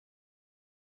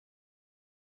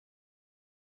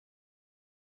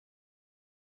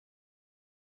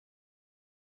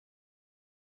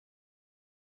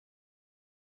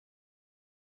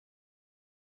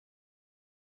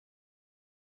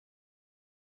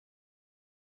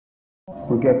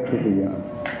we get to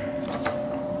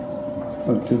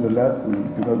the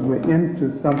lesson, because we're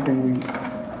into something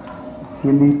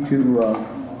we need to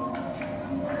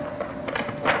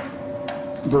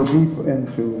go deeper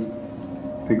into,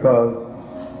 because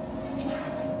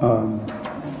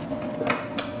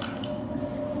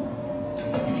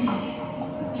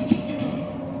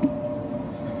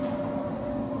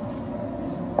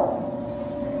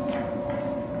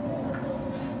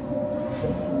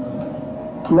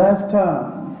last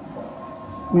time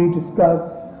we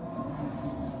discussed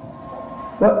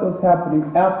what was happening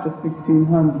after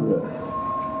 1600.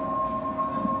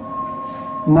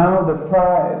 Now the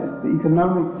prize, the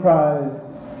economic prize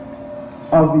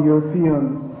of the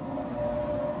Europeans,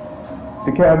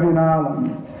 the Caribbean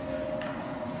islands,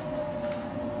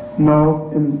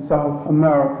 North and South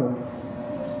America,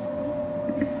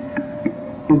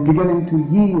 is beginning to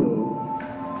yield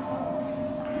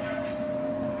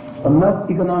enough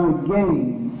economic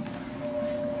gains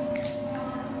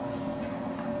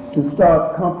to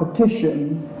start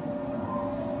competition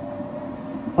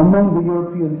among the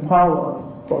European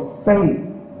powers for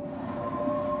space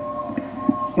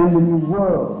in the New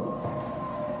World.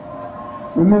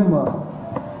 Remember,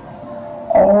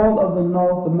 all of the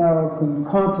North American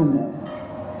continent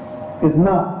is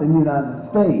not the United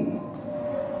States.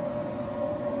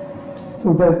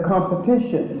 So there's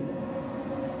competition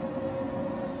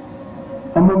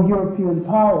among European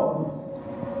powers,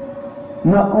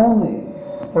 not only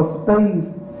for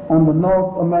space on the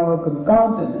North American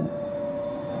continent,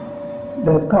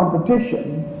 there's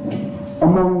competition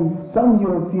among some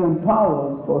European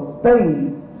powers for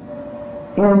space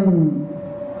in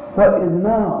what is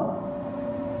now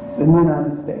the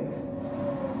United States.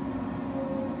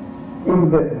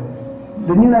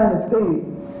 The United States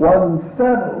wasn't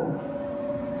settled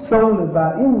solely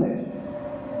by English.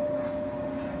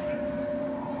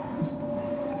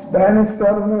 Spanish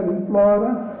settlement in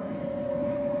Florida,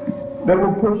 they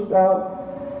were pushed out.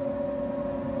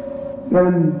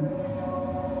 Then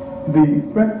the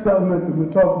French settlement that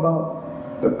we talk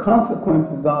about the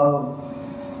consequences of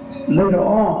later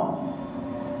on.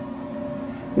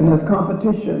 And there's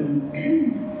competition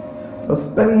for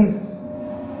space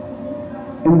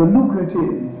in the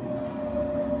lucrative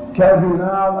Caribbean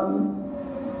islands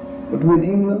between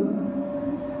England.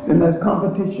 Then there's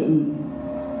competition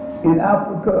in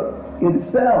Africa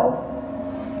itself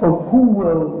for who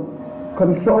will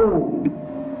control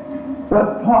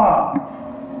what part.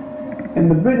 And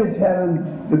the British,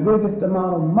 having the greatest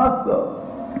amount of muscle,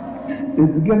 is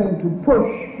beginning to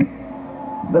push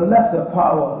the lesser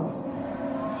powers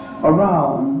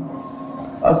around,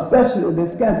 especially the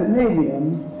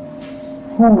Scandinavians,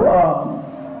 who are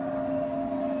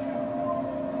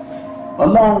a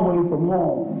long way from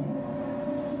home,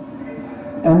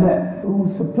 and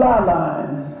whose supply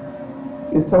line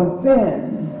is so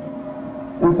thin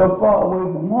and so far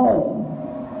away from home,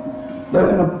 they're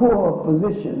in a poor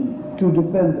position to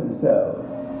defend themselves.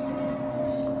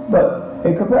 But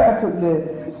a comparatively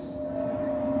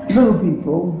little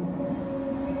people,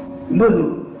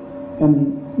 little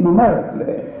in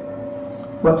numerically,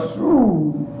 but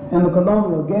shrewd in the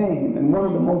colonial game, and one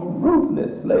of the most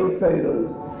ruthless slave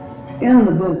traders in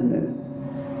the business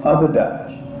are the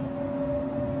Dutch.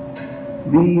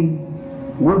 These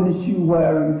wooden shoe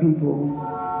wearing people,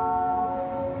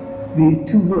 these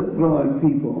tulip growing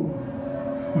people,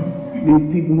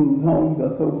 these people whose homes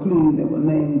are so clean they were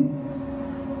named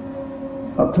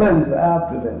a cleanser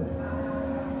after them,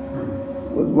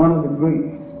 was one of the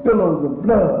great spillers of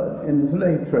blood in the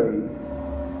slave trade.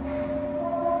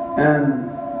 And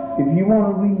if you want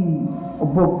to read a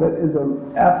book that is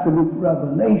an absolute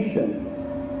revelation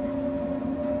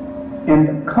in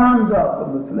the conduct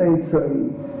of the slave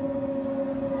trade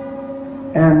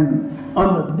and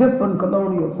under different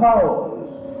colonial powers,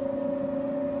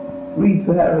 read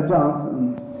Sir Harry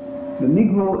Johnson's The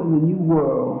Negro in the New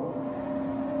World,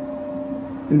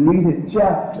 and read his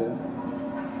chapter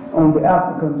on the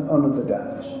Africans under the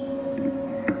Dutch.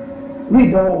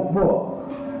 Read the whole book.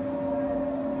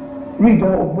 Read the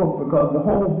whole book, because the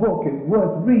whole book is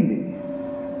worth reading.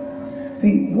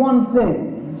 See, one thing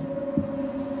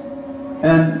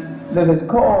and that has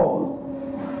caused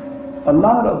a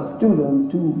lot of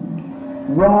students to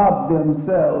rob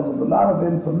themselves of a lot of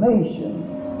information.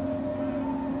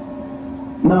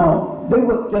 Now, they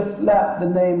would just slap the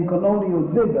name colonial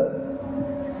bigot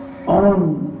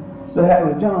on Sir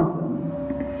Harry Johnson.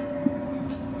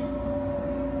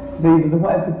 See, he was a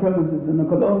white supremacist and a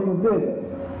colonial bigot.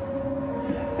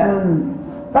 And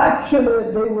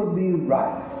factually, they would be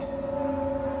right.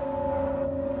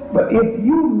 But if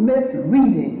you miss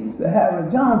reading Sir Harry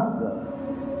Johnson,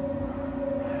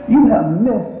 you have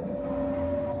missed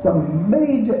some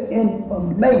major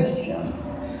information.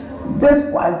 This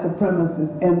white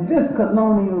supremacist and this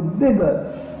colonial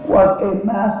bigot was a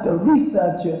master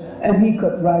researcher, and he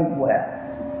could write well.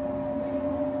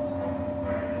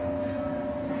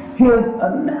 His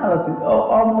analysis,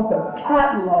 almost a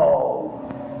catalog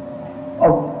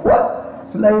of what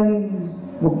slaves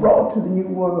were brought to the New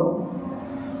World,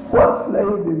 what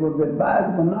slaves it was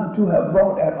advisable not to have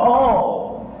brought at all,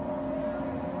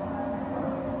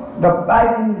 the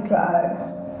fighting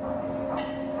tribes,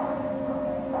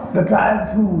 the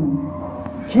tribes who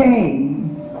came,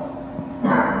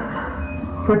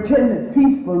 pretended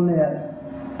peacefulness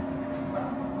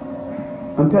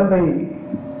until they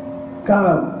kind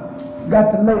of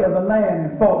got the lay of the land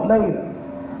and fought later.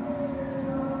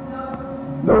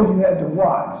 Those you had to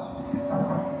watch.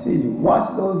 See, you watch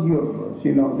those Yorubas,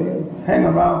 you know, they'll hang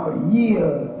around for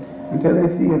years until they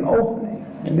see an opening,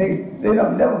 and they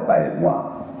don't never fight at once.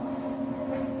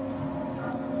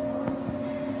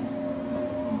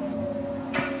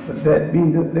 But that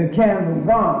being the can from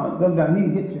Ghana, sometimes he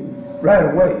hit you right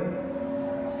away.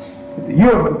 But the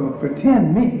Yorubas would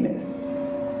pretend meekness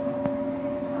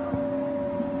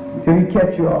until he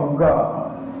catch you off guard.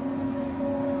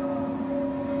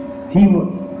 He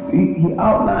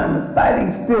outlined the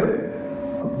fighting spirit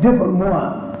of different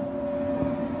ones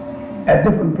at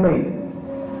different places.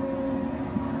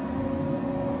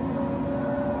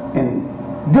 And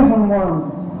different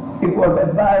ones, it was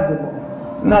advisable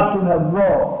not to have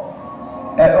war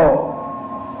at all.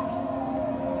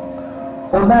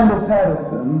 Orlando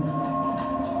Patterson,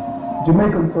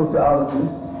 Jamaican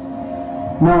sociologist,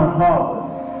 now at Harvard,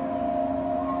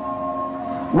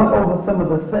 went over some of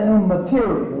the same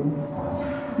material,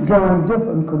 drawing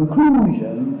different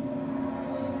conclusions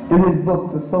in his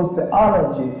book, The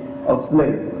Sociology of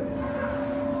Slavery,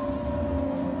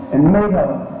 and may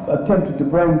have attempted to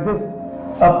bring this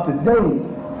up to date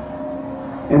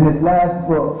in his last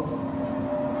book,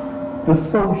 The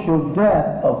Social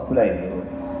Death of Slavery.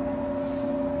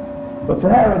 But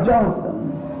Sahara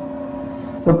Johnson,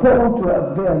 supposed to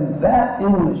have been that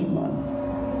Englishman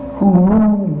who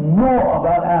knew more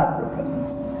about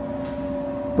Africans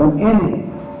than any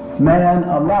man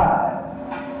alive.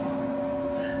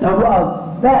 Now,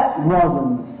 while that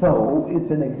wasn't so,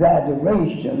 it's an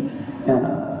exaggeration and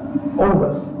an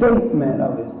overstatement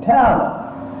of his talent.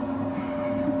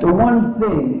 The one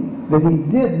thing that he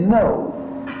did know,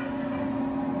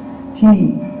 he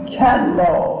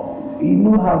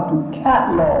knew how to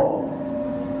catalog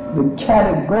the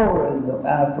categories of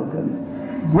Africans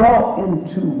brought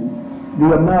into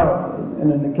the Americas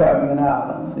and in the Caribbean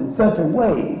islands in such a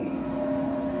way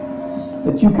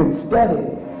that you could study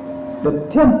the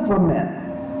temperament,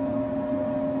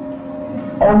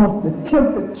 almost the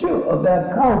temperature of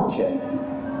that culture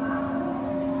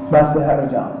by Sahara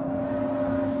Johnson.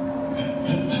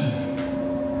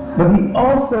 But he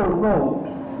also wrote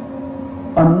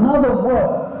another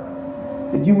work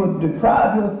that you would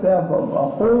deprive yourself of a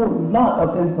whole lot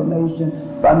of information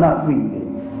by not reading.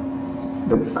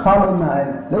 The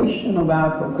colonization of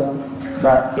Africa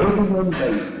by alien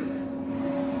races.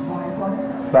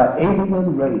 By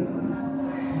alien races.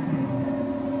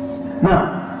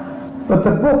 Now, but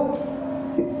the book,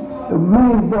 the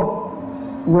main book,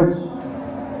 which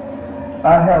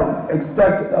I have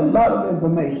extracted a lot of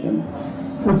information,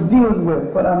 which deals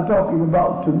with what I'm talking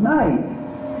about tonight,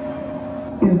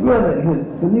 is really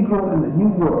the Negro in the New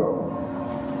World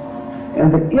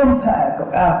and the impact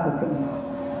of Africans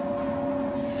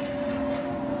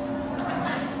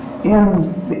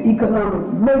in the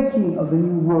economic making of the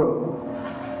New World,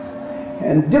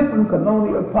 and different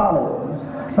colonial powers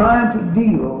trying to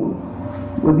deal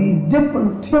with these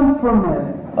different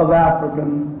temperaments of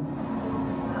Africans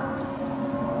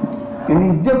in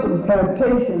these different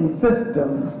plantation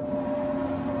systems,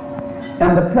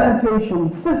 and the plantation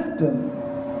system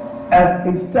as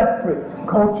a separate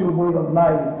cultural way of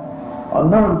life, a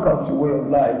non-cultural way of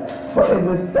life, but as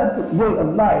a separate way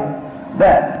of life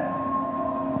that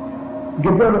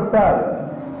Gilberto Freire,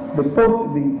 the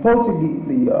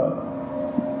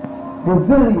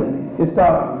Brazilian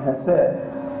historian, has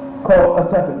said, called a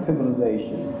separate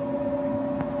civilization.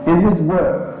 In his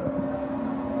work,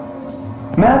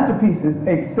 masterpieces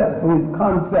except for his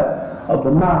concept of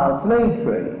the Nile slave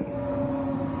trade.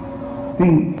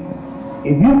 See,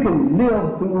 if you can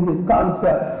live through his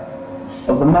concept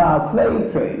of the Nile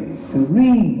slave trade and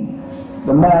read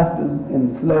the masters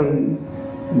and the slaves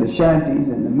and the shanties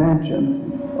and the mentions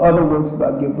and other works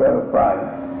about Gilberto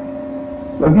Freire,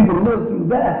 but if you can live through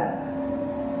that,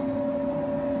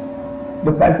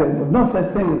 the fact that there was no such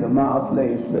thing as a Nile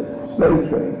slave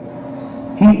trade,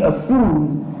 he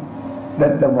assumes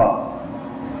that there was.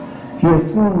 He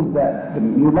assumes that the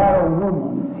mulatto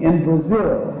woman in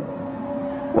Brazil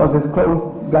got as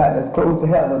close to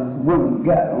heaven as women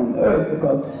got on earth,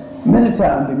 because many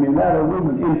times the mulatto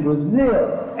woman in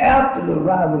Brazil, after the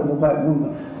arrival of the white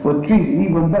woman, were treated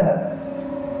even better.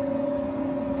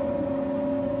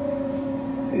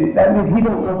 That means he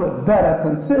don't know what better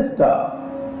consists of.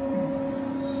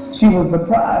 She was the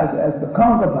prize as the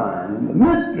concubine and the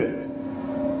mistress,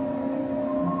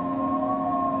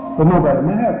 but nobody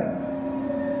married her.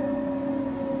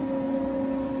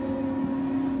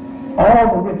 All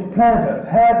the rich planters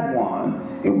had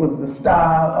one. It was the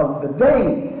style of the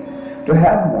day to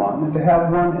have one, and to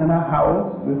have one in a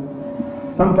house with,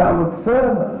 sometimes with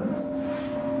servants.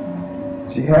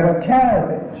 She had a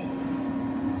carriage,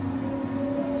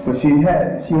 but she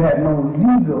had no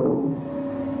legal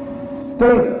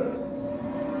status.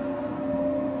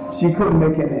 She couldn't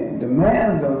make any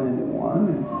demands on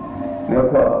anyone. And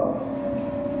if her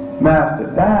master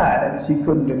died, she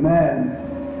couldn't demand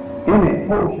any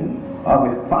portion of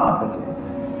his property.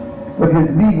 But his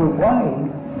legal wife,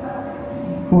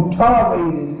 who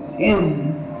tolerated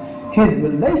in his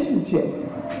relationship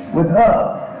with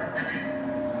her,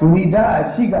 when he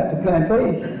died, she got the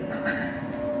plantation.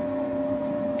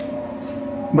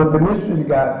 But the mistress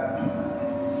got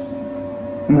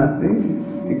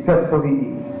nothing except what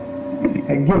he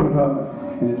had given her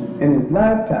in his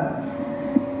lifetime.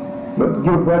 But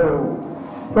Gilberto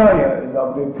Freire is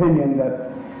of the opinion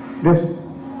that this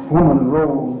woman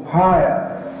rose higher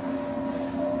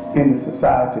in the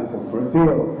societies of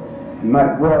Brazil and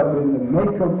might well have been the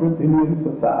maker of Brazilian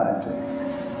society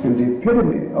and the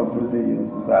epitome of Brazilian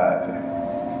society.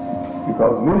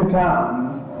 Because many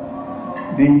times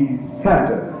these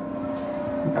planters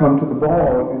would come to the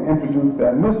ball and introduce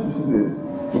their mistresses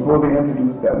before they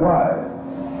introduced their wives.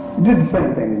 They did the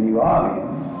same thing in New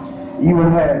Orleans.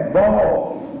 Even had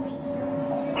balls,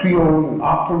 Creole and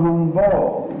octoroon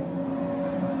balls,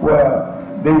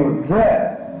 where they would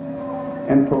dress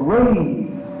and parade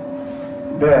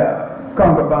their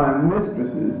concubine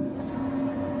mistresses,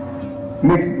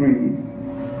 mixed breeds,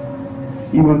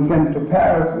 even sent to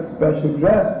Paris with special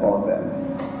dress for them.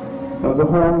 There was a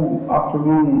whole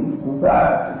octoroon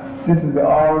society. This is the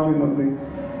origin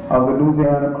of the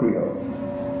Louisiana Creole.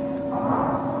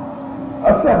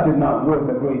 A subject not worth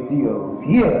a great deal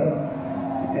here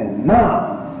and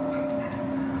now,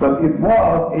 but it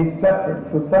was a separate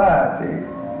society,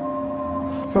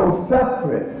 so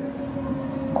separate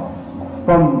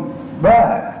from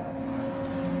blacks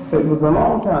that it was a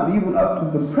long time, even up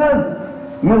to the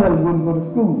present, men wouldn't go to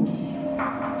school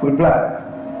with blacks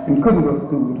and couldn't go to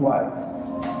school with whites,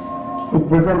 which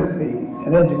presented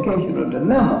an educational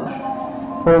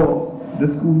dilemma for the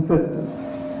school system.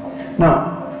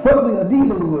 Now, what we are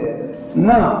dealing with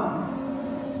now,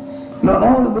 not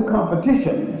only the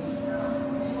competition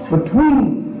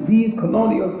between these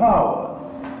colonial powers,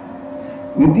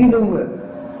 we're dealing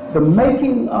with the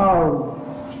making of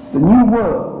the new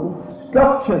world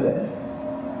structurally,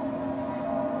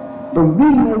 the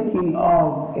remaking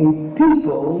of a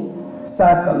people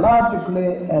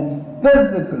psychologically and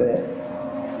physically.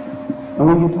 And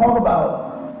when you talk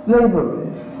about slavery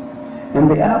and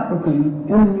the Africans in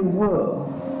the new world,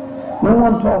 no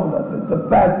one talks about the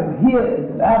fact that here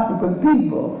is an African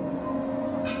people,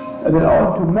 that in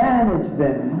order to manage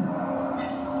them,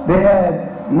 they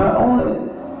had not only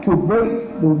to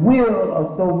break the will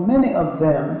of so many of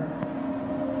them,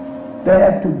 they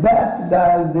had to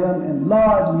bastardize them in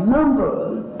large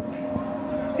numbers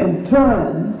and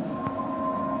turn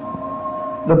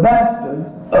the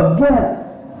bastards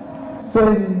against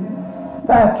certain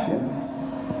factions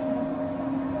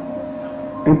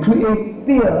and create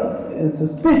fear and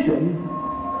suspicion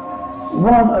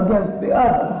one against the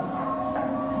other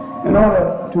in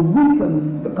order to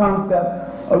weaken the concept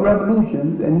of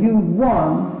revolutions and use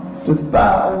one to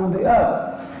spy on the other.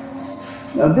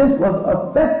 Now this was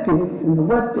effective in the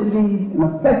West Indies and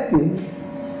effective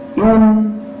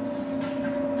in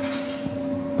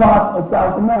parts of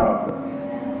South America.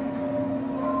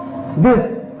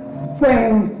 This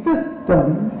same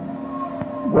system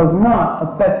was not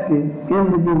effective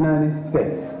in the United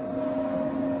States.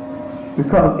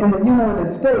 Because in the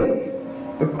United States,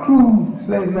 the crude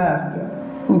slave master,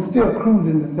 who still crude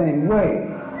in the same way,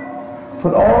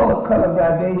 put all the color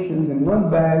gradations in one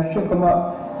bag, shook them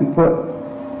up, and put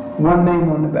one name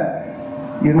on the bag.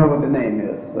 You know what the name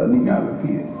is, so I need not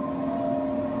repeat it.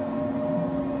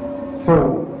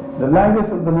 So, the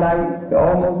lightest of the lights, the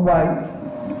almost whites,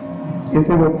 if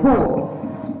they were poor,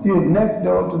 stood next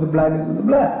door to the blackest of the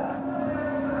blacks.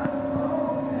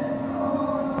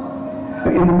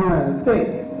 in the United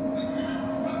States.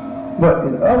 But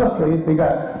in other places, they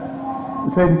got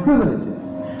certain privileges.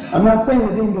 I'm not saying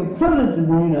that they didn't get privileges in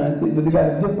the United States, but they got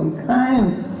a different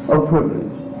kind of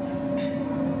privilege.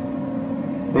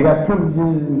 They got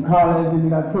privileges in college, and they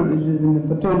got privileges in the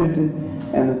fraternities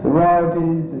and the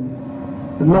sororities and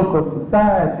the local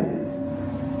societies.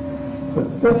 But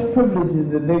such privileges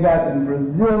that they got in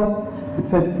Brazil, and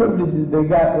such privileges they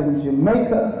got in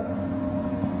Jamaica,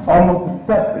 almost a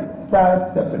separate society,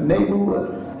 separate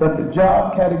neighborhood, separate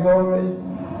job categories,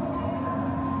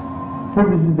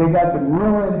 privileges they got that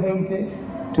ruin Haiti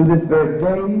to this very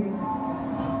day.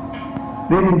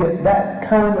 They didn't get that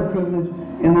kind of privilege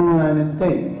in the United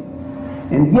States.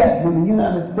 And yet, when the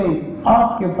United States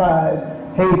occupied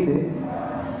Haiti,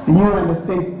 the United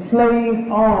States played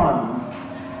on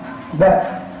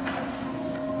that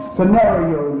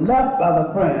scenario left by the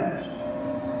French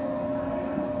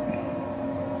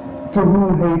to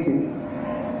rule Haiti,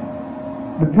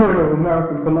 the period of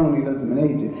American colonialism in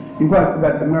Haiti. You quite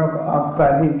forgot that America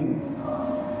occupied Haiti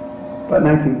by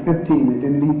 1915. It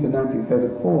didn't lead to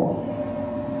 1934.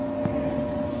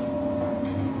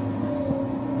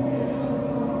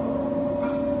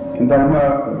 And that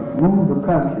America ruled the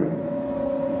country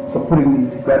for putting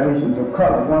these gradations of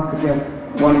color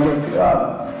one against the other,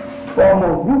 far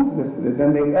more ruthlessly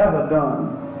than they've ever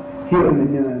done here in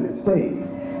the United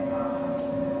States.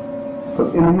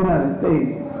 Because in the United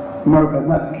States, America has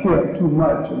not cared too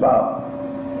much about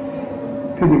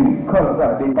putting color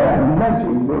gradations.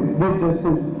 They just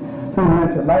some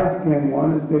lynch a light-skinned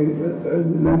one as they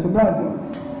lynch a black one.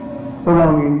 So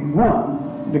long as one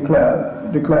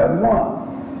declared one.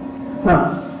 Now,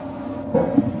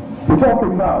 we're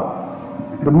talking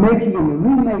about the making and the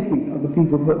remaking of the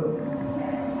people, but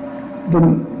the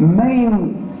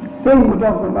main thing we're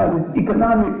talking about is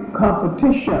economic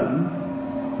competition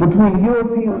between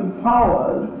European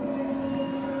powers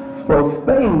for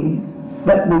space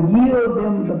that will yield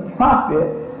them the profit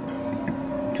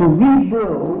to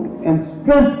rebuild and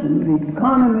strengthen the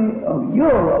economy of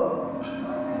Europe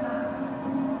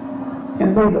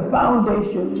and lay the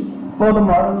foundation for the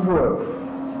modern world.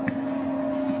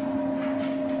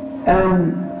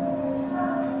 And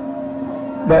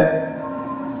that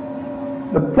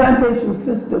the plantation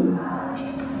system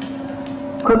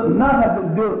could not have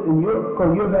been built in Europe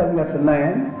because Europe hasn't got the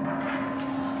land.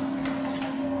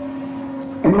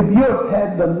 And if Europe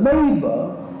had the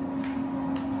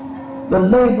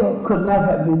labor could not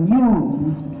have been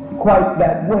used quite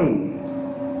that way.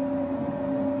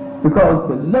 Because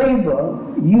the labor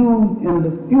used in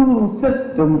the feudal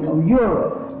system of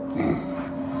Europe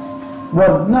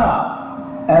was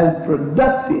not as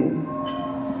productive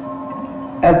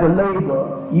as the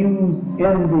labor used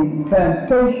in the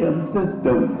plantation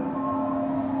system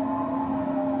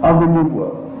of the New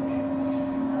World.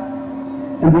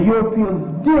 And the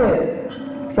Europeans did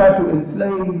try to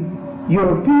enslave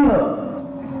Europeans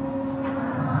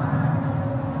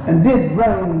and did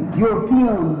bring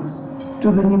Europeans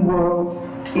to the New World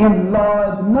in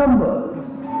large numbers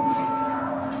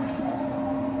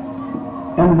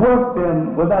and worked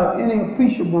them without any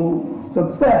appreciable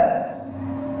success.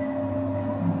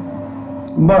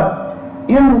 But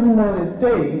in the United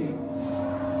States,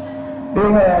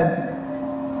 they had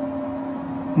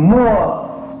more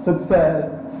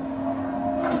success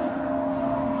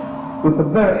with a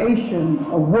variation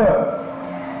of work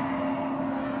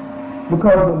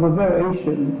because of a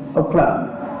variation of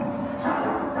climate.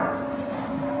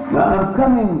 Now I'm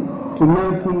coming to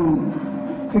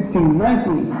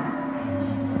 1619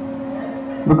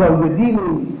 because we're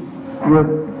dealing with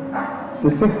the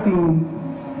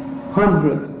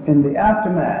 1600s in the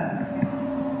aftermath.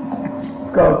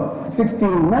 Because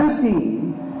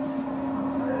 1619,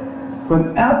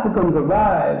 when Africans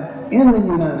arrived in the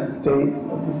United States,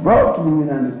 or were brought to the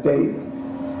United States,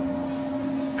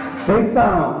 they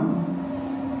found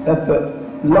that the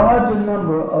larger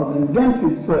number of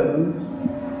indentured servants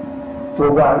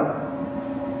were white,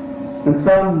 and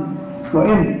some were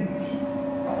Indian.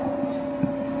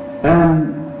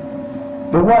 And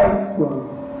the whites were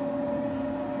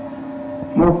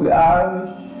mostly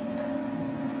Irish,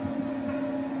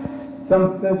 some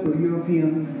Central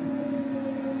European,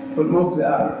 but mostly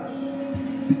Irish.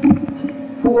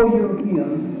 Poor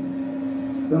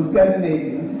Europeans, some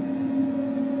Scandinavians,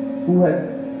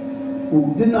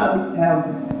 who did not have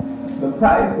the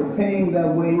price of paying their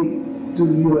way to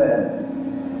the U.S.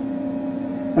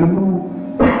 and who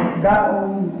got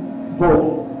on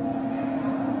boats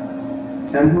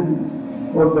and who,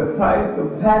 for the price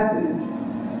of passage,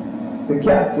 the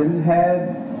captain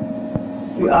had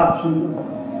the option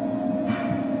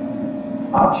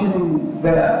auctioning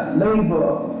their labor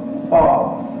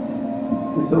off.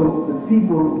 And so the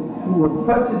people who were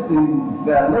purchasing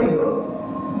their labor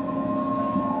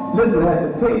literally had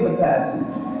to pay the passage.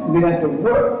 They had to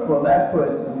work for that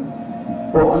person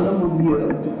for a number of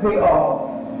years to pay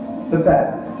off the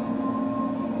passage.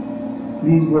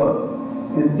 These were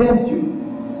indentured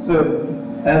servants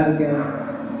as against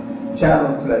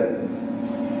chattel slaves.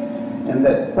 And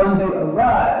that when they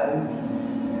arrived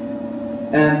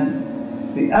and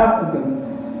the Africans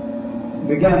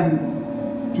began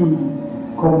to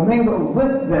commingle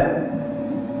with them,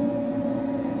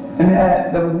 and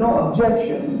there was no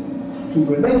objection to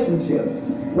relationships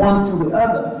one to the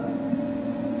other,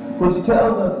 which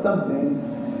tells us something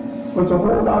which a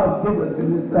whole lot of bigots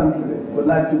in this country would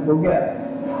like to forget.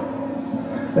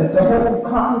 That the whole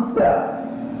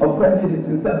concept of prejudice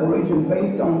and separation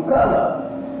based on color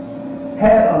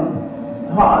had a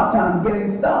hard time getting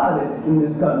started in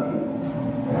this country,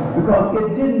 because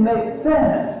it didn't make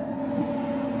sense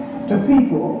to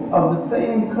people of the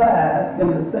same class in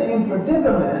the same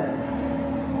predicament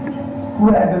who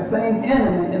had the same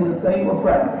enemy and the same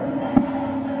oppressor.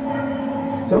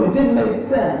 So it didn't make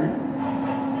sense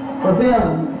for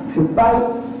them to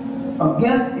fight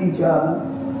against each other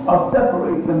or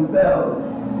separate themselves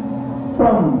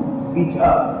from each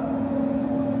other,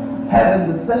 having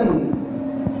the same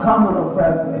common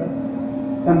oppressor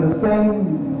and the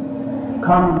same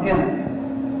common enemy.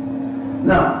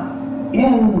 Now,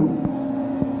 in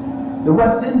the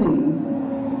West Indies,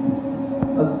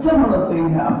 a similar thing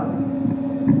happened.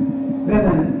 Then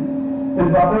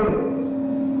in Barbados,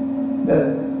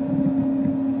 that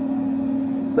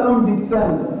some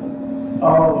descendants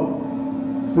of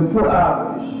the poor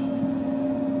Irish,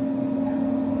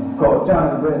 called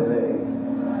Johnny Redlegs,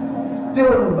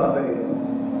 still in Barbados.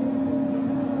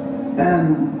 And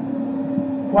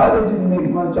why they didn't make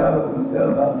much out of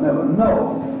themselves, I'll never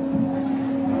know.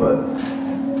 But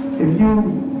if you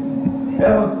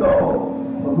ever saw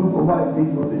a group of white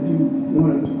people that you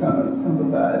wanted to kind of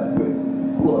sympathize with,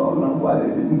 well, I don't know why they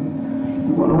didn't.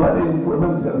 You wonder why they didn't put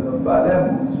themselves up by their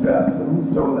bootstraps and who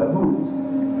stole their boots.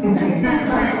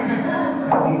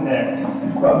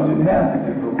 Probably didn't have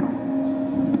any boots.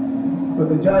 But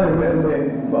the Johnny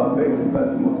Redlegs in Barbados is about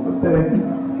the most pathetic.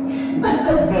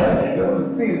 You ever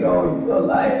seen it all your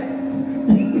life?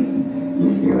 You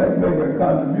feel like making a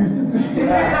contribution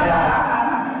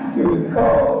to his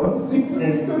cause.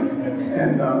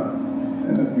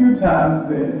 And a few times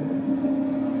the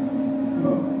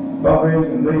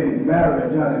Barbadian lady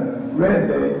married Johnny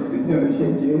Redleg, they tell her,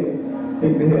 shake your head,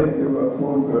 shake the head, say, well,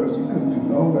 poor girl, she couldn't do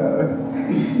no better.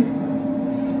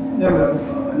 There's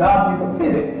an object of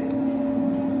pity,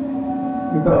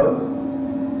 because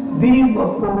these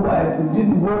were poor whites who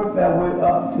didn't work their way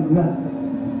up to nothing,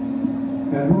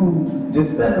 and whose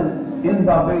descendants in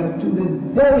Barbados to this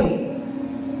day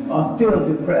are still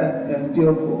depressed and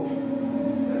still poor.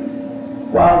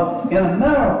 While in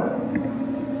America,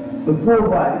 the poor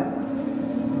whites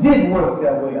did work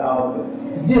their way out of it,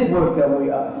 did work their way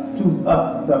up to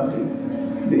something.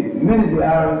 Many of the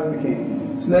Irish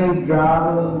became slave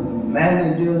drivers,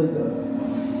 managers,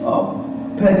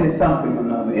 petty something or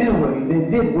another. Anyway, they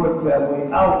did work their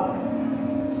way out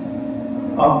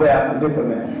of their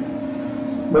predicament.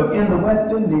 But in the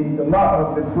West Indies, a lot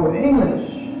of the poor English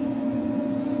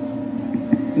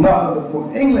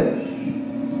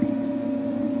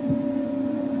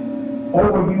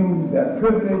overused their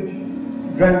privilege,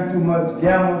 drank too much,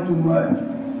 gambled too much,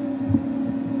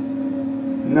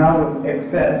 now with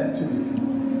access to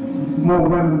more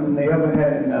women than they ever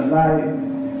had in their life,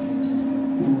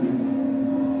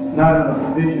 not in a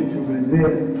position to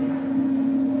resist.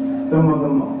 Some of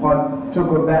them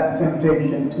partook of that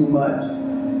temptation too much.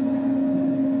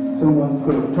 Someone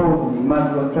could have told them, you might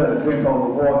as well try to drink all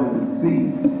the water in the sea.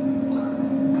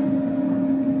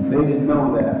 They didn't know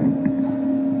that.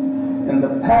 And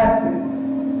the passing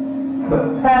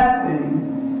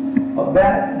of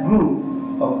that group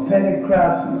of petty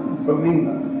craftsmen from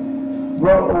England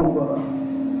brought over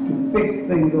to fix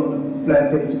things on the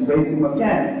plantation, basic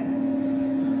mechanics.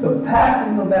 The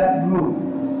passing of that group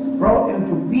brought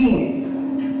into being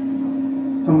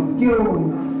some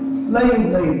skilled slave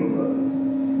laborers,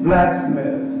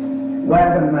 blacksmiths,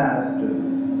 wagon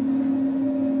masters,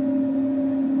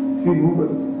 people who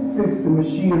could fix the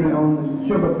machinery on the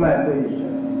sugar plantation.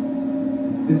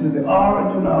 This is the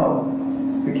origin of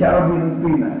the Caribbean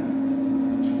freeman,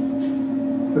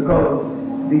 because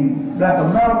the Black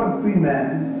American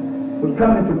freeman would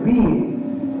come into being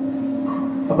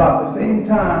about the same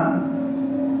time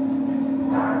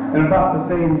and about the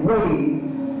same way,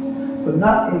 but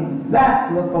not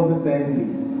exactly for the same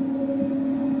reasons.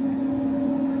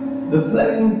 the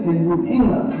slaves in New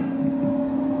England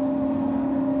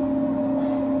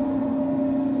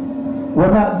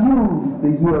were not used the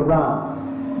year round.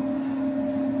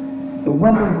 The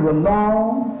winters were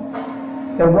long.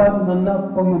 There wasn't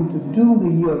enough for him to do the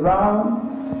year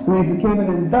round, so he became an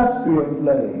industrial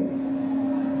slave.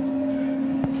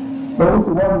 Those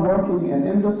who weren't working in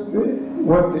industry,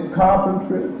 worked at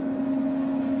carpentry,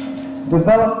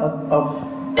 developed a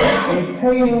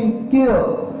paying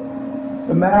skill.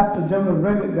 The master generally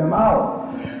rented them out.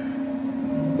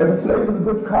 If a slave was a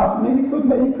good carpenter, he could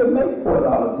make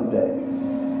 $4 a day.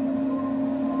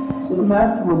 So the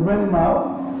master would rent him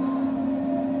out.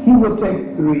 He would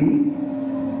take 3,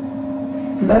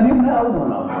 let him have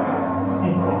one of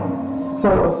them. So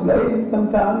a slave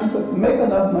sometimes could make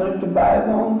enough money to buy his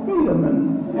own freedom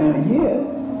in a year.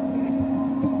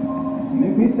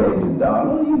 If he saved his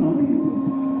dollar, a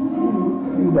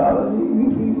few dollars,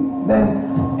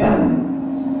 and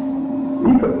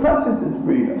he could purchase his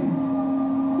freedom.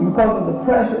 Because of the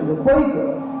pressure of the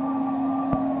Quaker,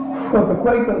 because the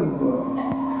Quakers were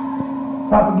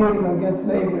propagating against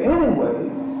slavery anyway,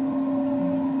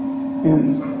 and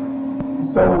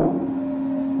so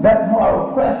that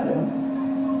moral pressure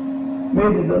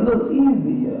made it a little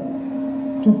easier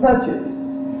to purchase.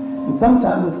 And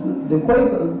sometimes the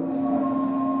Quakers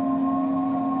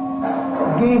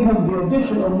gave him the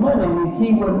additional money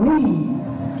he would need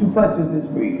to purchase his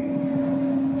freedom.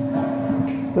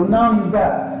 So now you've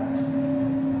got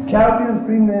Caribbean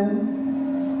free men,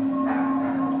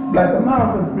 Black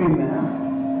American free men.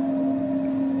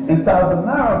 In South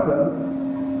America,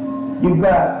 you've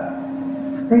got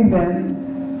free men,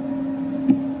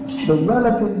 the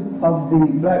relatives of the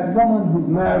black woman who's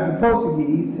married to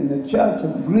Portuguese, and the church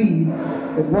agreed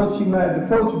that once she married to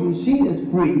Portuguese, she is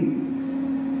free.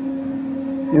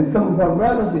 And some of her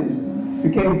relatives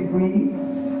became free,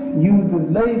 used as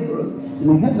laborers in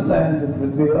the hinterlands of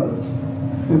Brazil,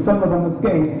 and some of them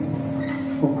escaped,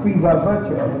 were free by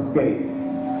virtue of escape.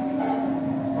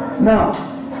 Now,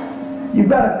 you've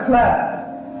got a class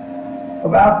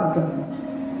of Africans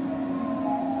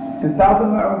in South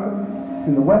America,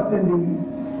 in the West Indies,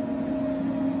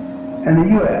 and the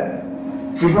U.S.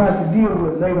 we're going to have to deal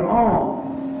with later on,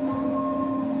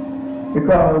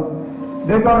 because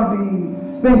they're going to be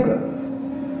thinkers.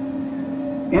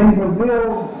 In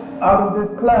Brazil, out of this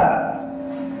class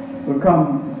will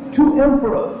come 2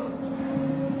 emperors,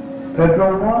 Pedro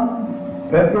I,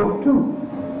 Pedro II,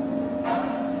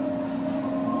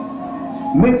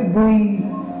 mixed breed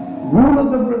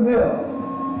rulers of Brazil.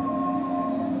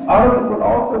 Out of it will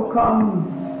also come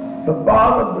the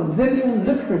father of Brazilian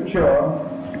literature,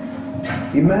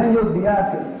 Emmanuel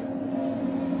Diassis.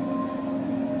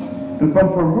 And from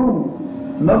Peru,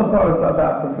 another part of South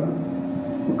Africa,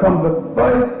 will come the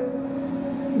first,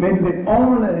 maybe the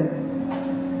only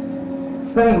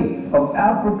saint of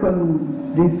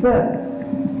African descent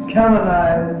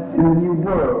canonized in the New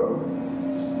World,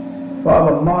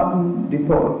 Father Martin de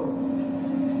Porres.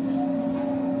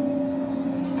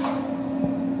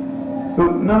 So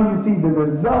now you see the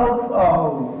results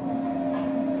of,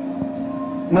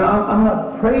 now I'm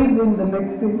not praising the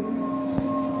mixing,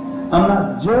 I'm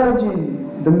not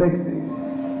judging the mixing,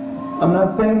 I'm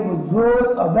not saying it was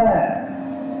good or bad,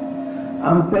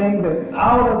 I'm saying that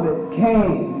out of it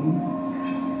came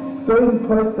certain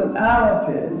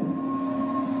personalities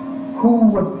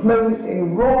who would play a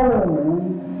role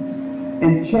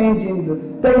in changing the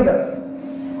status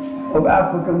of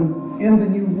Africans in the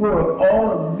New World.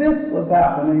 All of this was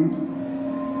happening,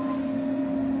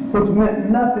 which meant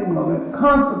nothing of a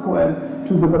consequence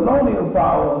to the colonial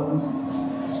powers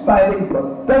fighting for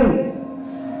space,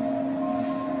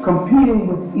 competing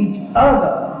with each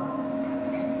other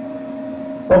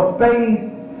for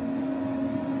space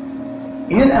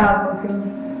in Africa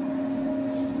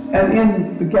and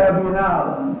in the Caribbean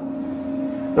islands.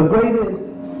 The greatest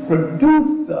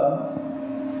producer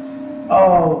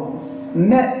of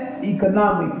net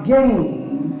economic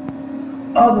gain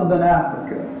other than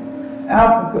Africa.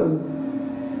 Africa's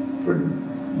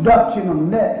production of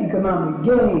net economic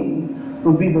gain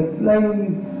would be the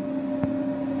slave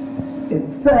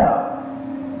itself.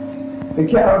 The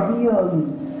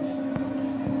Caribbean's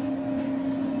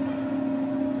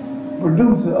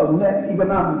producer of net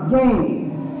economic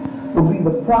gain will be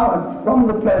the products from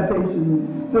the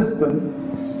plantation system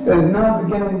that is now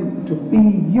beginning to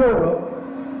feed Europe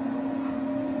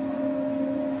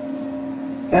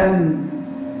and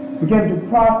begin to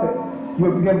profit.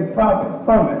 You'll begin to profit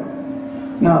from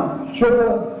it. Now,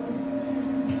 sugar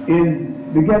is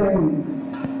beginning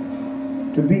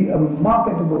to be a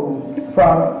marketable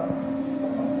product.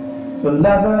 The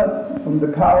leather from the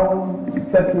cows,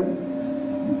 etc.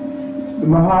 The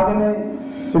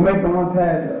mahogany, Jamaica once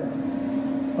had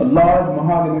a large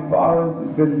mahogany forest.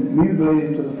 It's been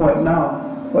mutilated to the point now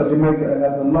where Jamaica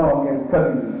has a law against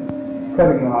cutting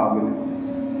mahogany.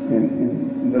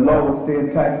 And the law will stay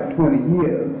intact for 20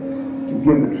 years to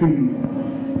give the trees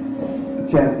a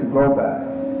chance to grow back.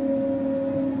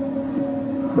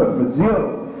 But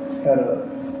Brazil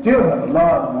still have a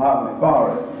large mahogany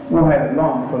forest. Won't have it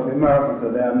long because the Americans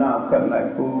are there now cutting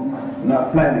like fools,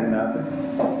 not planting nothing.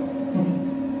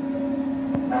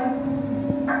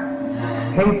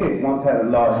 Haiti once had a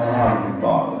large mahogany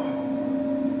forest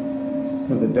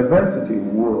with a diversity of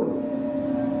wood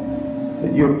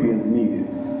that Europeans needed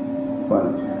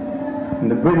furniture. And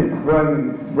the British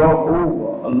brought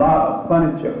over a lot of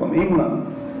furniture from England,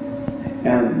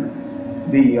 and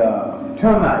the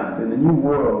termites in the New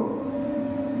World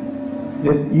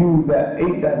just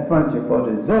ate that furniture for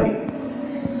dessert.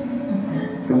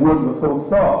 The wood was so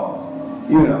soft,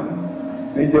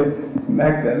 they just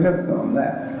smacked their lips on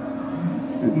that.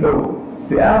 And so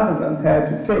the Africans had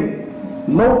to take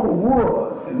local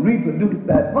wood and reproduce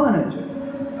that furniture,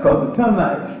 because the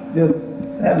termites just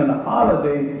having a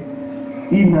holiday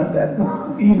eating up that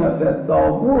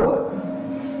soft wood.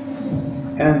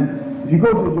 And if you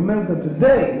go to Jamaica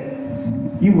today,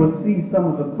 you will see some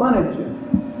of the furniture.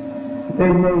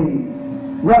 They made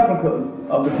replicas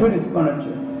of the British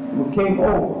furniture that came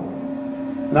over.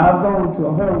 Now I've gone to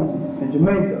a home in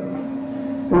Jamaica.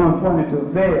 Someone pointed to a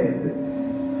bed and said,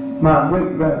 my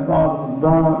great-grandfather was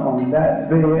born on that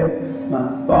bed,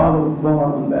 my father was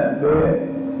born on that bed,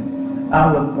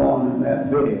 I was born on that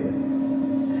bed.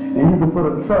 And you could put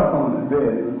a truck on the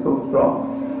bed, it was so strong.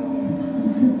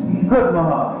 Good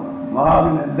mahogany.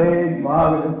 Mahogany leg,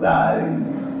 mahogany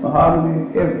siding,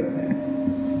 mahogany everything.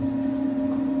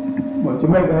 But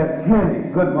Jamaica had plenty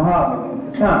good mahogany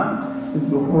at the time. This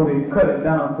was before they cut it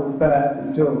down so fast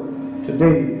until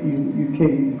today you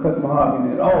can't even cut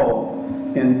mahogany at all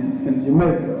in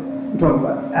Jamaica. We're talking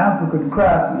about African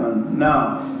craftsmen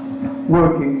now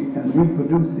working and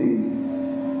reproducing,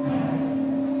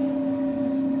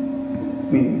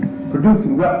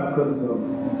 producing replicas of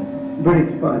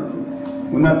British furniture.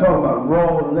 We're not talking about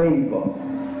raw labor.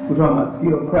 We're talking about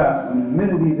skilled craftsmen. And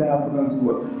many of these Africans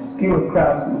were skilled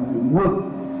craftsmen and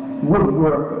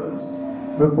woodworkers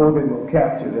before they were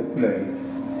captured as slaves.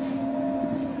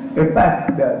 A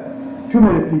fact that too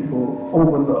many people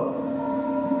overlook.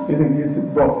 They think you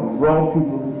brought some raw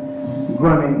people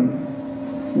grunting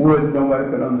words nobody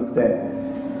could understand.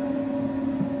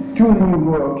 To the New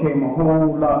World came a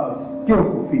whole lot of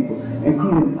skillful people,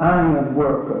 including iron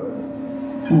workers,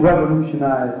 who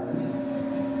revolutionized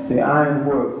the iron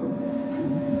works.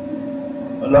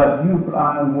 A lot of beautiful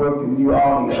iron work in New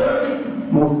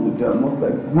Orleans, most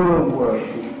like grill work,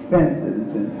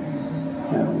 fences, and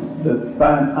the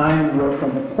fine iron work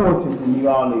from the porches in New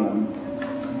Orleans.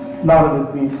 A lot of it's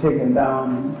being taken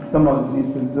down, some of it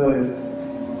being preserved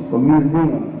for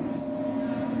museums.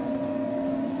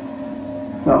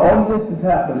 Now all of this is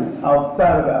happening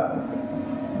outside of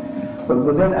Africa. So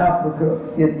within Africa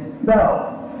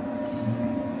itself,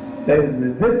 there is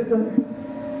resistance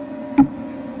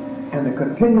and the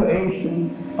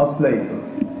continuation of slavery.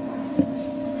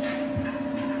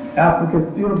 Africa is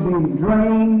still being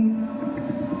drained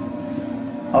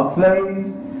of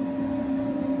slaves.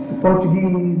 The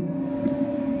Portuguese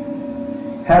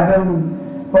having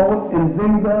fought in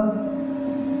Zinga,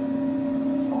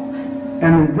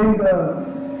 and in Zinga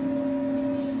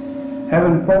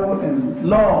having fought and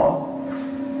lost,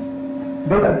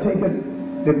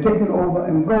 they've taken over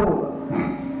Angola.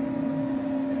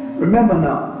 Remember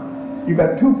now, you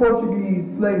got two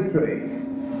Portuguese slave trades.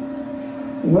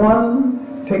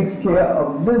 One takes care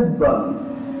of Lisbon,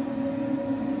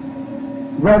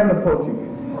 regular Portuguese.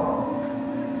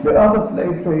 The other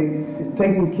slave trade is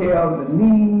taking care of the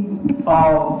needs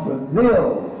of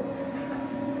Brazil,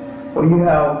 where you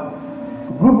have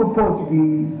a group of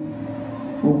Portuguese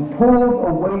who pulled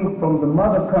away from the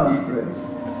mother country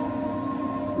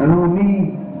and who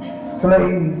needs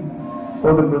slaves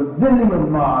for the Brazilian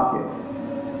market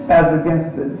as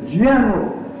against the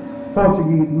general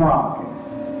Portuguese market.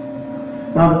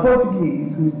 Now the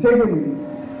Portuguese, who's taking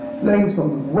slaves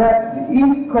from the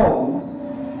East Coast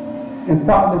in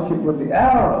partnership with the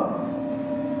Arabs,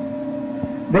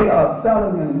 they are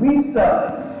selling and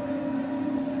reselling.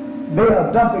 They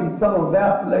are dumping some of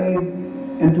their slaves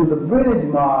into the British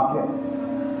market,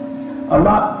 a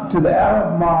lot to the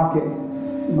Arab markets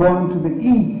going to the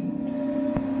East.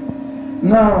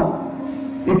 Now,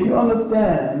 if you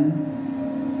understand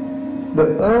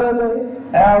the early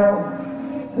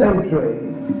Arab slave trade,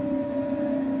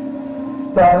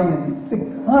 starting in the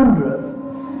 600s,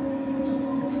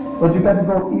 but you got to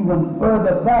go even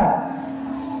further back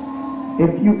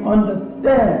if you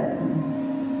understand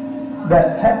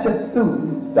that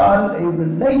Hatshepsut started a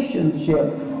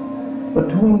relationship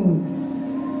between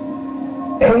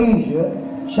Asia,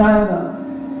 China,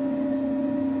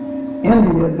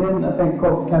 India, then I think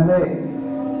called Canaan,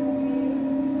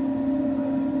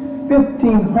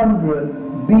 1500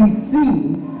 BC,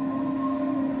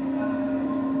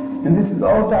 and this is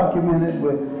all documented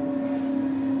with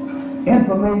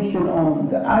information on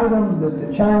the items that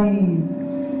the Chinese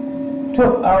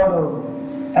took out of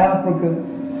Africa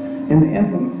and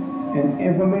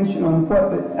information on what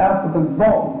the Africans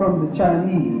bought from the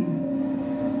Chinese.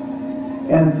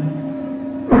 And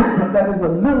that is a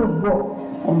little book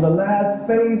on the last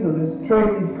phase of this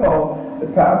trade called The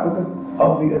Papyrus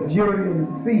of the Aegean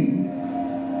Sea,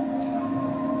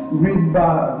 written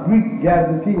by a Greek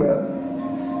gazetteer.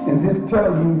 And this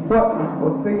tells you what is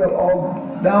for sale all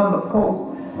down the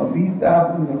coast of East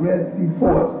Africa and the Red Sea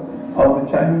ports of the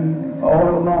Chinese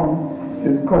all along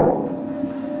this coast.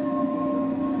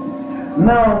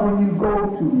 Now when you go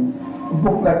to a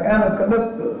book like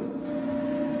Anacalypsis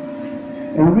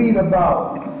and read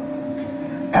about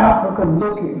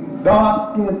African-looking,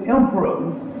 dark-skinned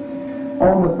emperors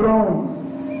on the throne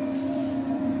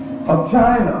of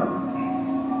China,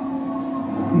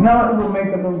 now it will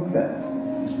make a little sense.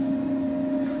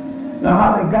 Now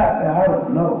how they got there, I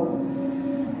don't know.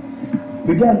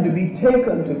 Began to be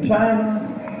taken to China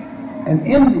and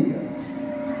India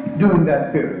during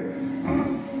that period.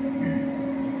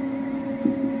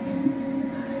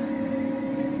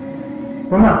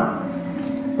 So now,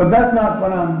 but that's not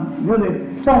what I'm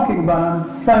really talking about.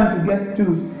 I'm trying to get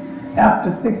to after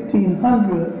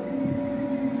 1600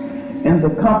 and the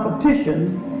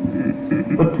competition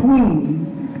between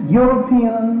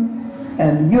European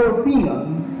and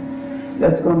European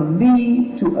that's going to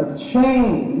lead to a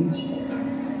change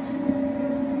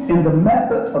in the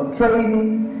method of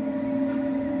trading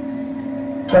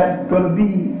that's going to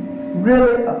be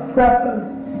really a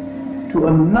preface to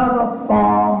another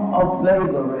form of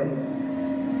slavery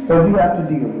that we have to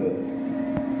deal with.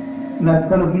 And that's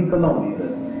going to be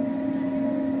colonialism.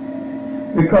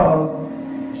 Because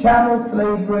chattel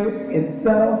slavery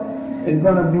itself is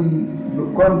going to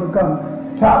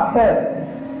become top-heavy.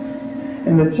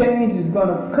 And the change is going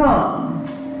to come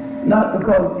not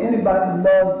because anybody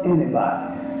loves anybody.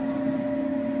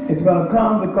 It's going to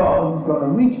come because it's going to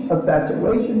reach a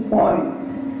saturation point.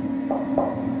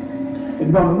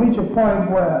 It's going to reach a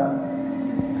point where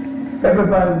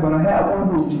everybody's going to have one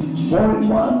who wanted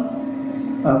one,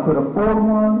 could afford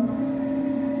one.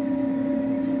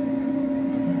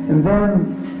 And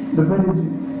then the British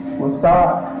will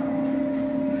start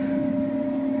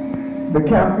the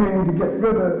campaign to get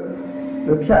rid of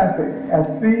the traffic at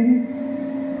sea.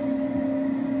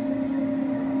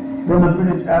 Then the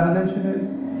British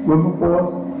abolitionists,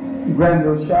 Wilberforce,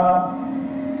 Granville Sharp,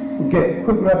 will get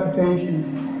quick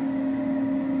reputation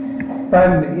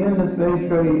fighting to end the slave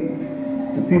trade.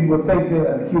 The people will think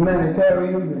they're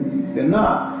humanitarians, and they're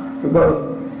not, because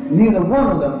neither one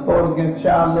of them fought against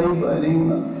child labor in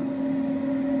England.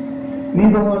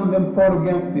 Neither one of them fought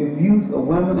against the abuse of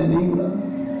women in England.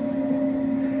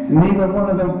 Neither one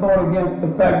of them fought against the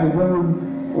fact that women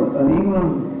in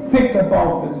England picked up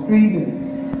off the street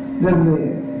and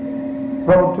literally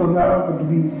brought to America to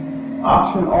be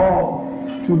auctioned off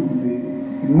to the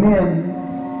men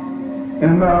in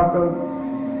America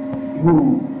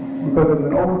who, because there was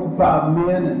an oversupply of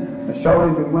men and a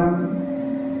shortage of women.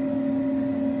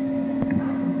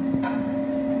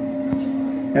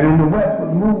 And in the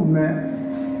westward movement,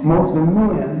 mostly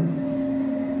men,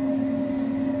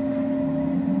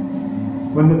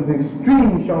 when there was an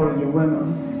extreme shortage of women,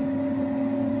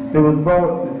 there was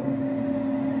brought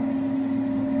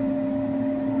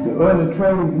the early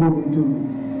trains moving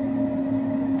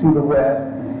to the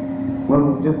west, when it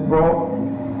was just brought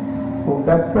for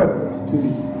that purpose, to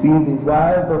be the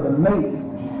wives or the mates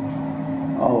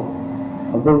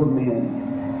of those men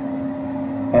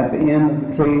at the end of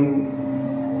the train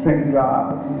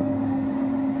drive,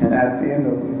 and at the end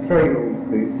of the trails,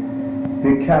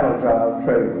 the cattle drive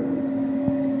trails.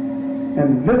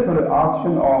 And literally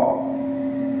auction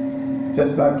off,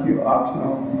 just like you auction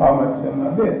off how much am I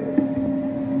bid.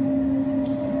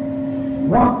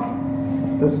 Once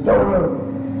the story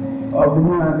of the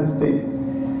United States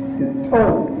is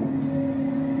told,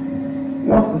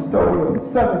 once the story of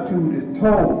servitude is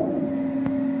told,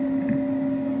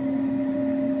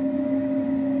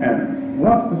 and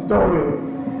once the story of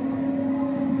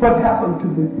what happened to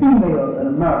the female in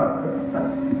America,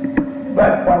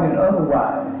 black, white, and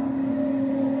otherwise,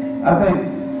 I think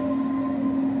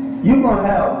you're going to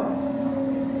have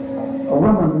a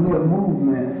women's lib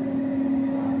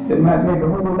movement that might make a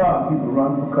whole lot of people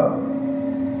run for cover.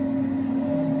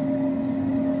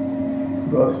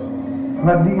 Because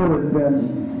her deal has been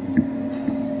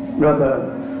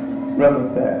rather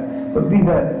sad. But be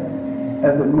that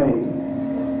as it may,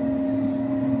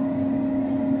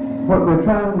 what we're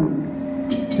trying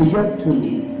to get to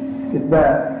is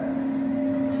that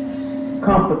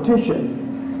competition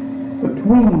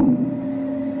between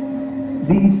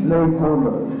these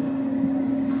slaveholders,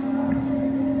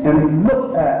 and we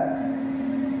look at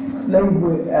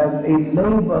slavery as a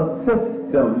labor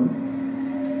system,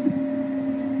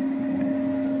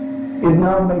 is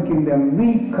now making them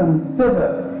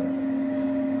reconsider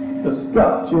the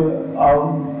structure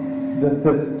of the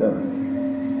system.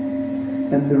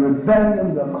 And the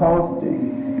rebellions are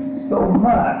costing so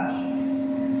much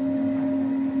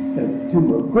that to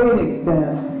a great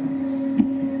extent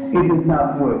it is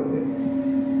not worth it.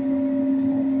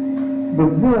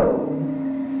 Brazil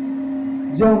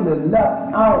generally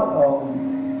left out of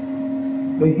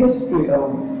the history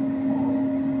of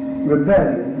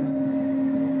rebellions.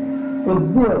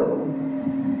 Brazil,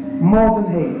 more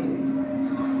than Haiti,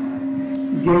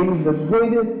 gave the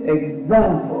greatest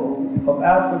example of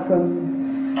African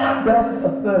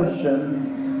self-assertion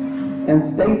and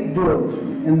state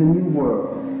building in the New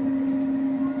World,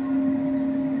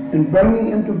 in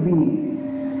bringing into being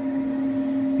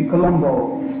the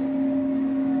Colombos,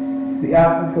 the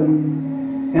African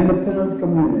independent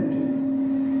communities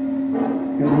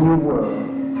in the New World.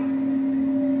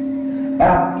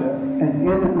 After and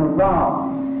in and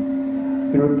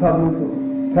around the Republic of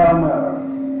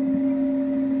Palmares,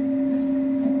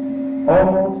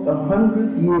 almost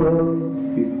 100 years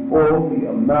before the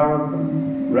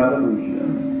American Revolution.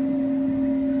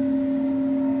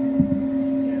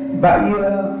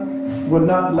 Bahia would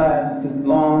not last as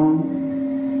long,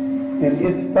 and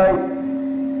its fight,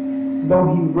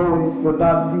 though heroic, would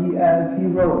not be as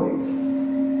heroic.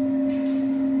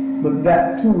 But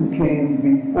that too came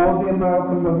before the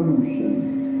American Revolution.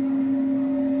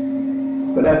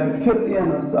 But at the tip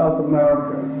end of South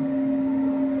America,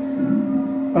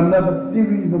 another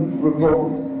series of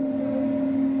revolts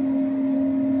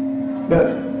that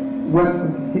what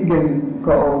Higgins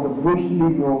called the Bush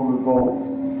Negro revolts.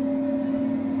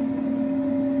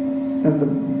 And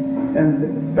the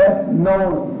best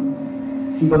known,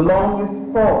 the longest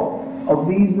fought of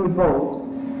these revolts,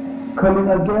 coming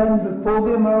again before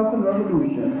the American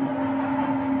Revolution,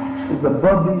 is the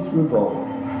Bubbis Revolt,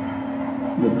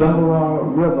 the Dumbarara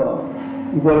River,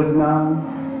 in what is now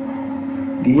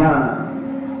Guyana,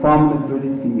 formerly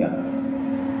British Guyana.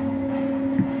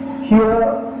 Here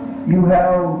you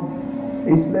have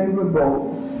a slave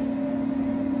revolt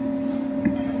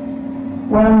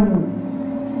when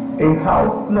a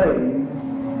house slave,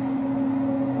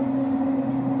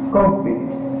 Kofi,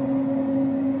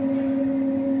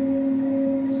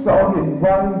 saw his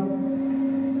wife,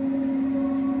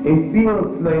 a field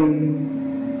slave,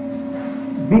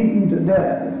 beaten to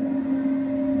death,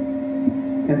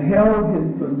 and held his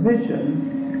position,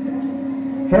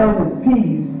 held his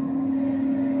peace,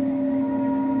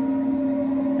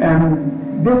 and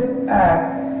this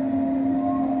act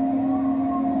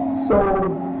so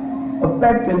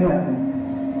affected him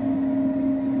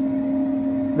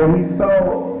that he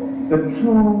saw the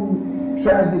true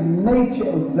tragic nature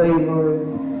of slavery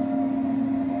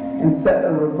and set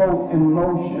a revolt in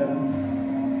motion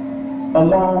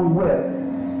along with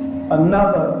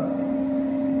another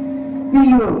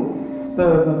field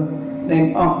servant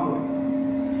named Uncle.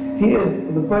 Here is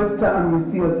for the first time you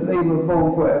see a slave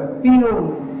revolt where a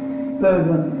field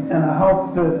servant and a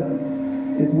house servant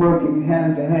is working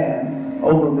hand to hand.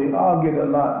 Although they argued a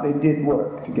lot, they did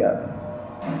work together.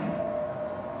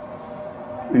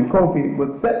 And Kofi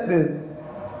would set this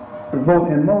revolt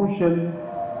in motion,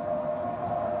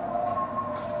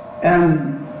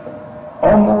 and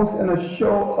almost in a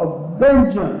show of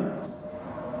vengeance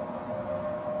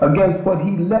against what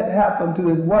he let happen to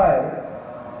his wife,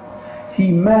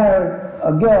 he married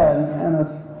again an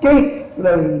escaped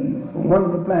slave from one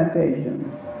of the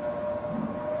plantations,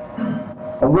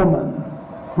 a woman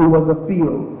who was a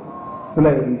field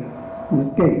slave who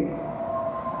escaped.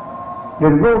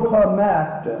 Then wrote her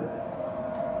master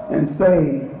and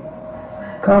say,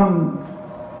 "Come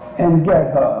and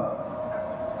get her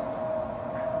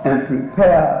and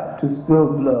prepare to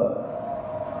spill blood,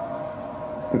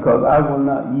 because I will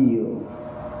not yield."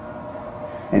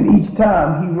 And each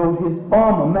time he wrote his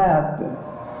former master,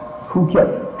 who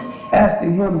kept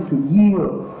asking him to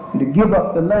yield and to give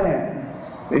up the land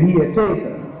that he had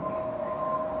taken,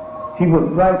 he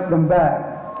would write them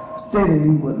back, stating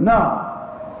he would not,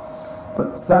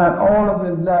 but sign all of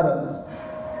his letters,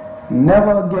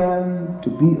 never again to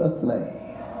be a slave.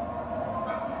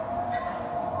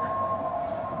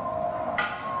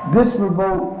 This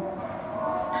revolt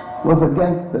was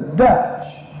against the Dutch,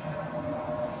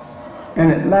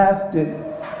 and it lasted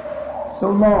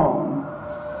so long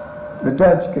the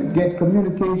Dutch could get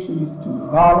communications to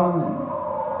Holland, and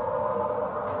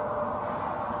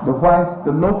the whites,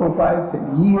 the local whites, had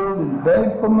yielded and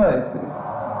begged for mercy.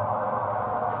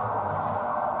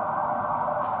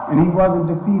 And he wasn't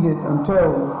defeated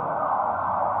until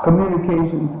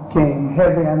communications came,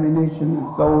 heavy ammunition and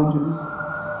soldiers.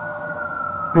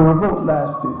 The revolt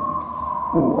lasted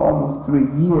almost 3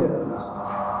 years.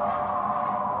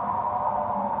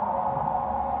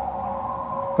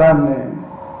 Finally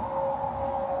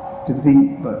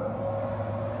defeat, but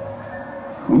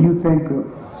when you think of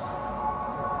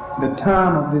the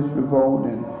time of this revolt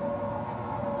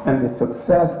and the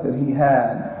success that he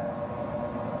had,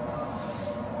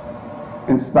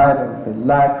 in spite of the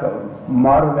lack of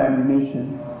modern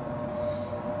ammunition,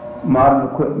 modern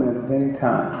equipment of any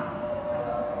kind,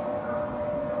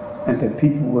 and that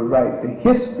people would write the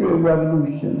history of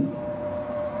revolution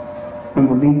and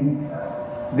would leave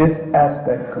this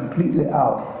aspect completely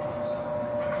out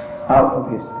of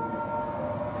history.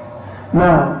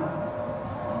 Now,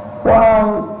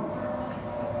 while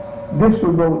this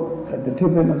revolt at the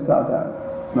tip end of South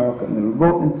America, the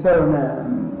revolt in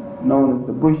Suriname, known as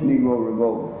the Bush Negro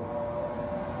Revolt,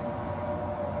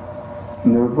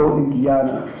 and the revolt in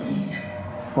Guyana,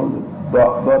 or the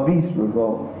Barbese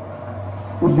Revolt,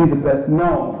 would be the best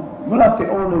known. We're not the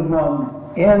only ones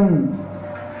in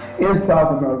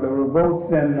South America.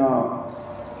 Revolts in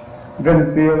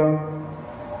Venezuela,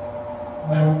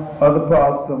 other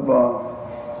parts of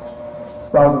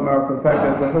South America. In fact,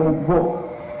 there's a whole book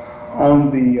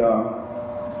on the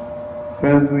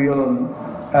Venezuelan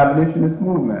abolitionist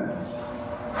movement.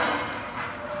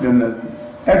 Then there's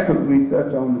excellent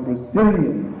research on the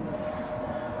Brazilian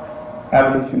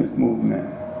abolitionist movement.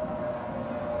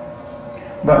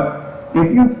 But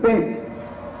if you think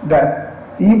that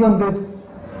even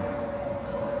this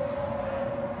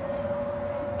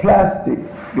plastic,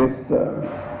 this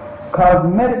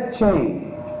cosmetic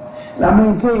change, and I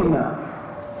maintain now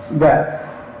that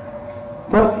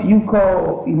what you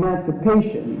call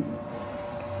emancipation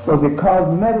was a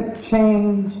cosmetic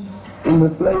change in the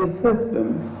slave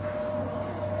system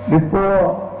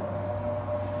before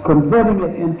converting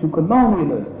it into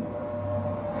colonialism.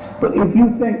 But if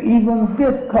you think even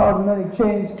this cosmetic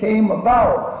change came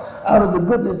about out of the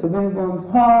goodness of anyone's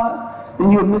heart,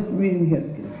 then you're misreading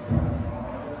history.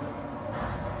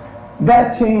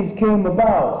 That change came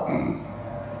about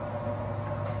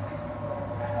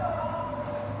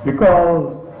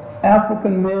because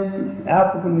African men and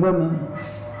African women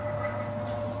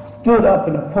stood up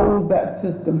and opposed that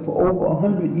system for over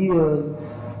 100 years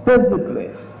physically,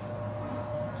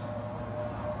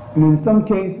 and in some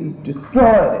cases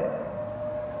destroyed it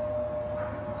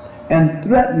and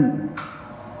threatened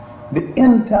the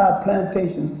entire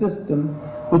plantation system,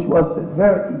 which was the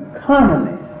very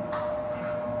economy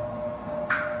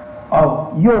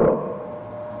of Europe.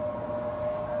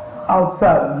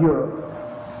 Outside of Europe,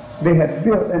 they had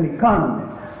built an economy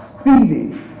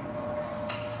feeding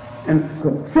and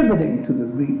contributing to the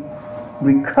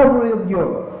recovery of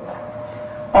Europe.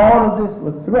 All of this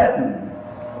was threatened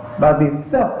by the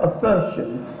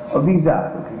self-assertion of these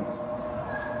Africans.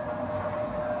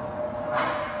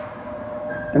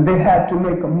 And they had to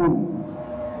make a move.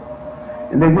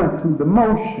 And they went through the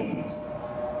motions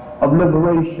of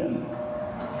liberation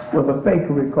with a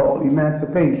fakery called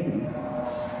emancipation.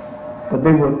 But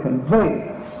they would convert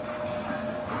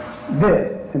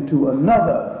this into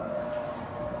another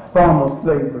form of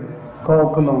slavery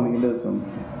called colonialism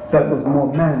that was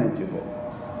more manageable.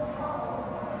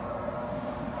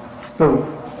 So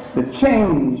the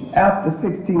change after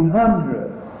 1600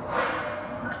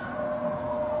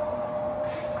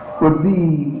 would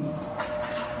be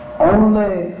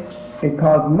only a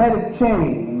cosmetic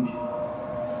change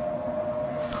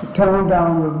to tone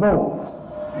down revolts.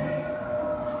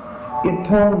 It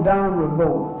toned down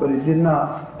revolts, but it did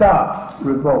not stop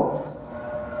revolts.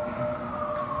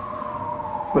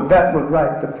 But that would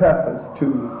write the preface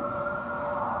to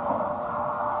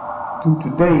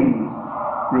today's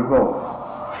revolts.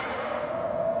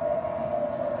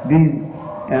 These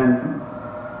and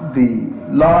the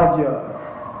larger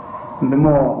and the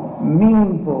more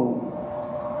meaningful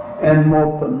and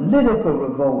more political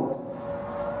revolts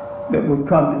that would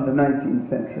come in the 19th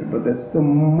century. But there's some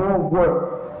more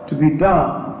work to be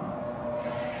done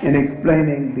in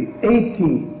explaining the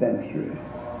 18th century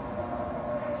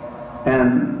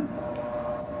and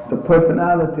the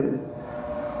personalities,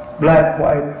 black,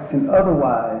 white, and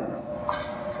otherwise,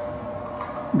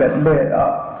 that led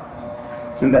up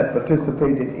and that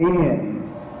participated in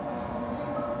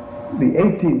the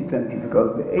 18th century,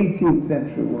 because the 18th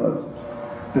century was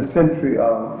the century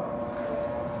of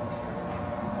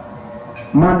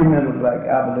monumental black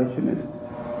abolitionists,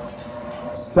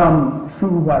 some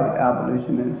true white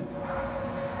abolitionists,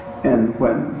 and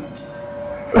when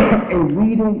a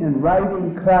reading and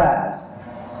writing class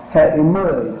had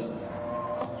emerged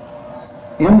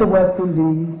in the West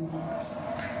Indies,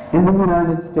 in the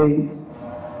United States,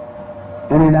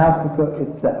 and in Africa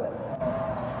itself,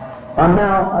 are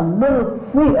now a little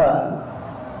freer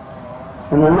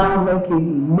and are now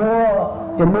making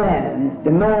more demands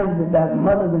that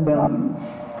mothers and them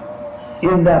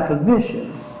in that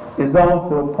position is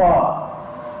also a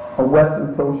part of Western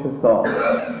social thought.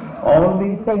 All of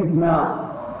these things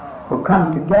now will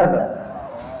come together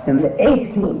in the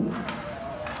 18th,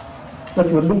 which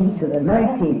will lead to the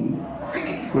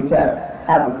 19th, which are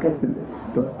advocates of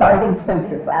the fighting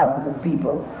century for African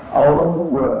people all over the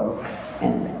world.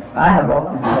 And I have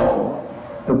often called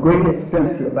the greatest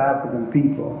century of African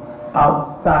people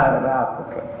outside of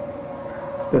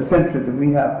Africa, the century that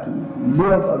we have to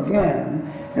live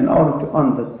again in order to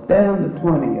understand the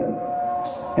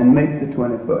 20th and make the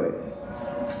 21st.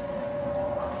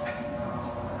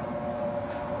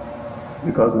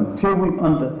 Because until we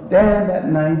understand that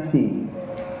 19th,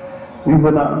 we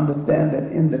will not understand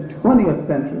that in the 20th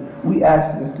century, we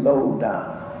actually slowed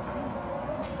down.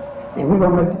 And we're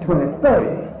going to make the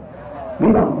 21st.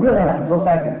 We're going to really have to go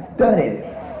back and study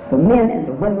the men and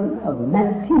the women of the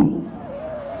 19th.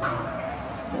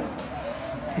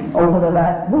 And over the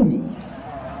last week,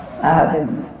 I have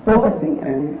been focusing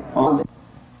on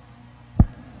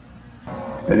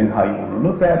studying how you want to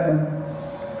look at them,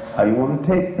 how you want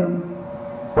to take them,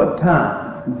 what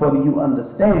time, and whether you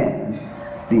understand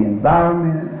the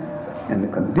environment and the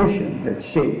condition that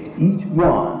shaped each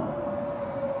one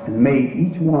and made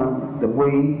each one the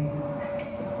way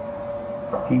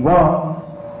he was,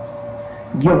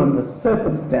 given the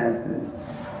circumstances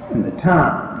and the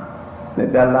time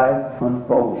that their life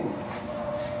unfolded.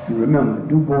 And remember,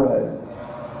 Du Bois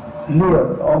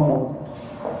lived almost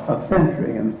a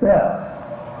century himself,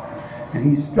 and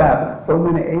he straddled so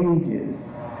many ages,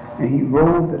 and he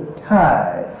rode the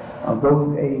tide of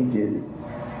those ages.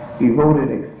 He rode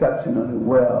it exceptionally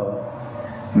well,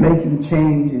 making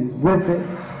changes with it,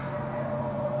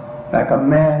 like a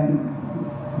man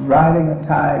riding a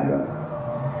tiger,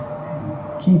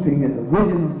 keeping his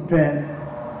original strength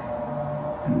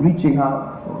and reaching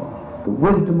out for the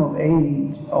wisdom of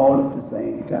age all at the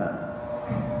same time.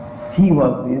 He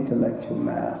was the intellectual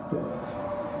master.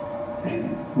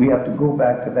 And we have to go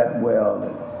back to that well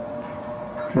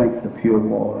that drank the pure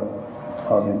water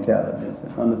of intelligence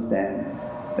and understand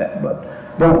that.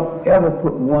 But don't ever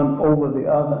put one over the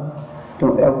other.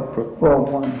 Don't ever prefer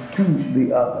one to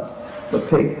the other. But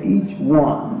take each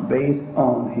one based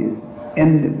on his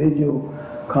individual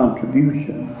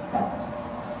contribution.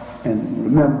 And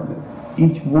remember that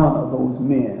each one of those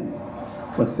men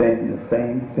was saying the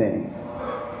same thing,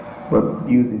 but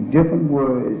using different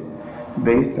words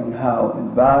based on how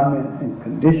environment and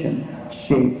condition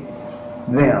shape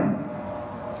them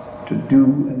to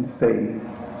do and say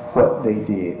what they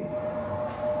did.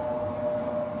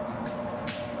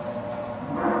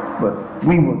 But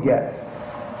we will get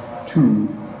to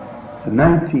the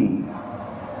 19th,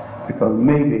 because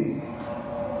maybe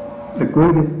the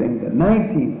greatest thing the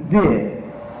 19th did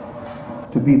was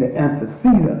to be the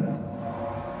antecedents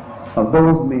of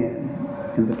those men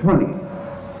in the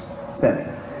 20th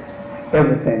century.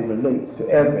 Everything relates to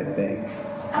everything,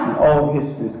 and all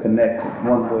history is connected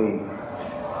one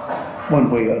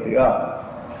way or the other.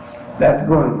 That's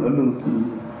going a little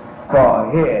too far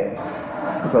ahead,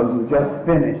 because we just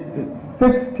finished the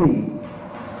 16th,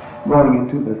 going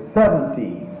into the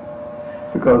 17th,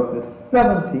 because the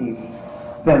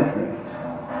 17th century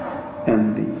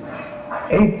and the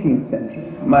 18th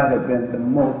century might have been the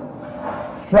most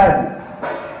tragic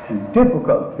and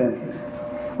difficult century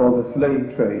for the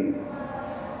slave trade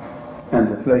and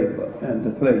the slaves,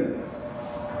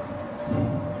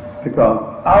 because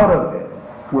out of it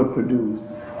would produce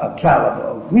a caliber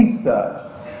of research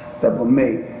that will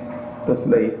make the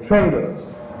slave traders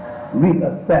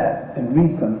reassess and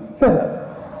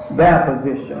reconsider their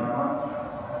position.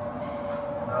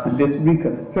 And this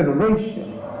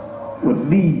reconsideration would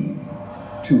lead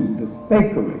to the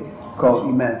fakery called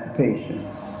emancipation.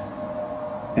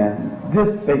 And this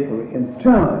fakery in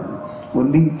turn will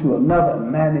lead to another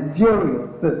managerial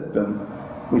system,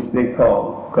 which they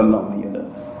call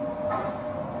colonialism.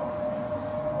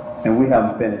 And we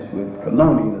haven't finished with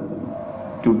colonialism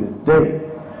to this day.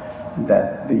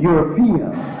 That the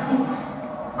European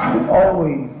is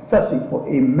always searching for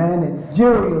a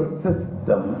managerial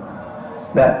system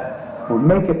that will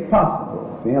make it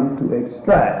possible for him to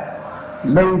extract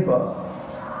labor,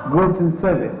 goods and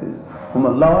services from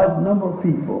a large number of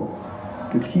people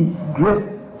to keep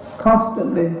grist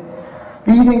constantly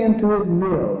feeding into his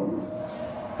mills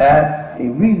at a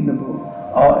reasonable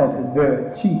or at a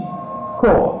very cheap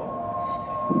cost.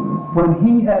 When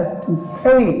he has to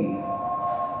pay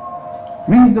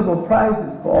reasonable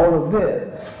prices for all of this,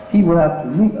 he will have to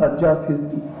readjust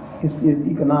his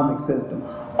economic system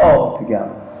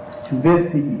altogether. And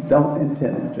this he don't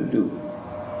intend to do.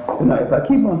 So now if I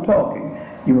keep on talking,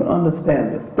 you will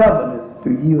understand the stubbornness to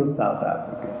yield South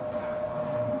Africa.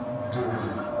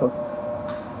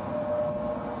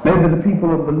 Maybe the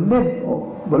people of Bolivia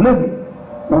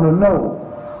want to know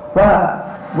why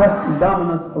Western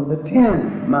dominance of the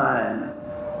tin mines.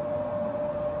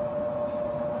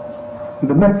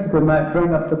 The Mexico might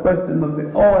bring up the question of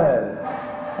the oil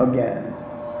again.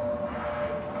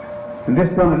 And this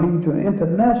is going to lead to an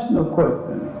international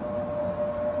question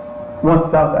once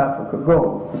South Africa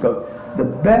goes, because the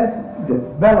best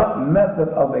developed method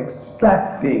of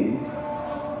extracting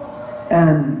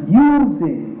and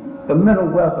using the mineral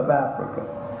wealth of Africa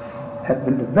has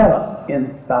been developed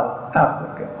in South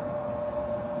Africa.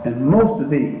 And most of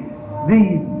these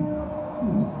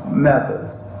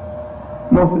methods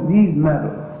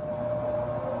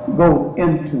goes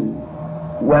into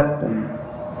Western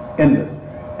industry.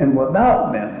 And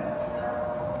without them,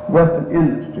 Western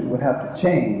industry would have to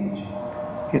change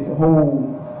its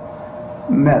whole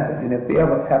method. And if they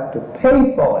ever have to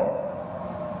pay for it,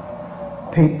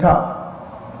 pay top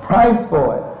price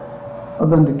for it,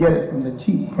 other than to get it from the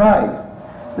cheap price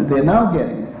that they're now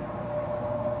getting it,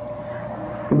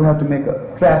 they will have to make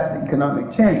a drastic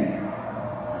economic change.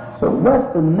 So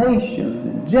Western nations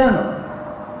in general,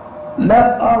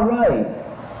 left or right,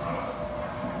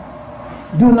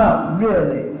 do not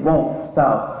really want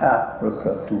South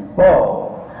Africa to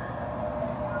fall.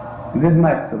 This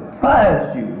might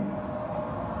surprise you.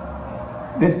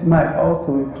 This might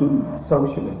also include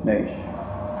socialist nations.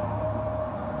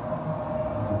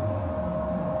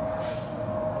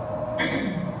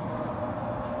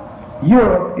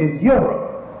 Europe is Europe.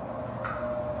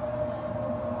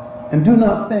 And do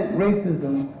not think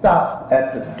racism stops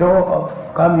at the door of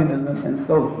communism and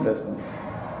socialism.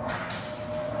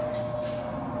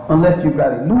 Unless you've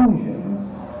got illusions.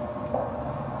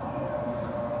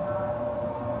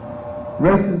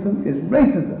 Racism is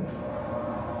racism.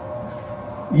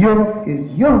 Europe is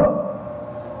Europe.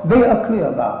 They are clear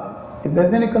about it. If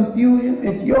there's any confusion,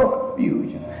 it's your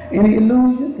confusion. Any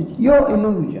illusion, it's your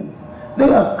illusion. They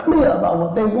are clear about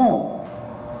what they want.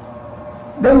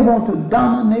 They want to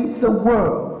dominate the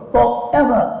world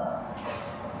forever.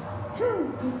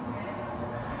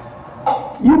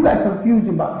 You got confusion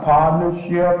about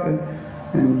partnership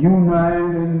and unite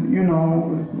and, you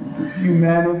know,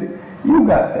 humanity. You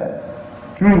got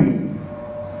that dream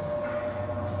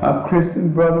of Christian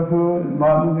brotherhood and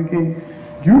Martin Luther King.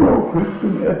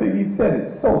 Judeo-Christian ethic, he said it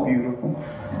so beautiful.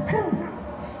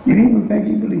 You didn't even think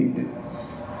he believed it.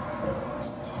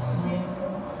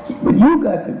 But you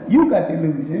got the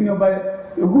illusion. Ain't nobody,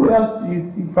 who else do you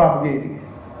see propagating it?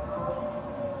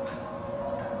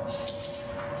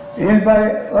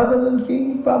 Anybody other than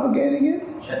King propagating it?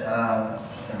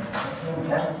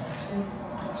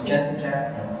 Jesse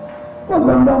Jackson. Well,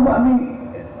 no, I mean,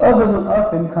 other than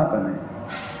us in company.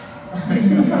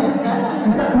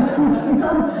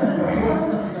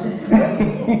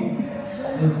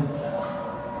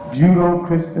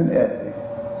 Judeo-Christian ethic.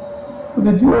 With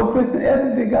the Judeo-Christian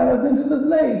ethic that got us into the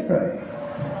slave trade.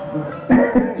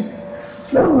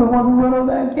 Those are the ones who went over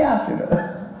there and captured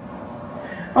us.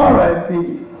 All right,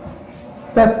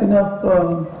 that's enough.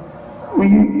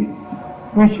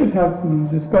 We should have some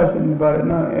discussion about it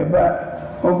now.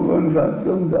 Oh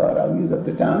God, I'll use up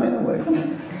the time anyway.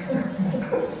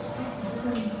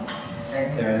 Thank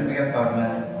you. We have 5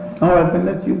 minutes. All right, then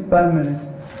let's use 5 minutes.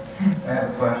 I have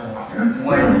a question.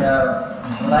 When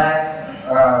black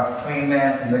free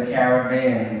men from the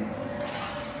Caribbean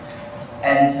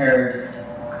entered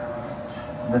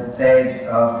the stage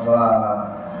of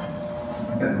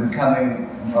becoming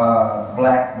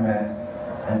blacksmiths,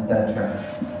 etc.,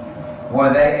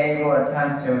 were they able at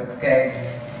times to escape,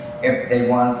 if they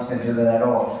wanted to do that at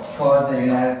all, towards the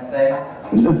United States?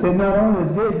 They not only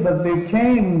did, but they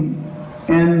came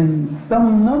in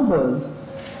some numbers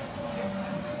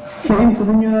came to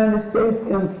the United States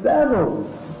and settled.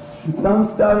 And some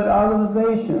started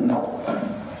organizations.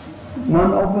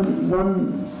 One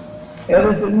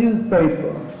edited a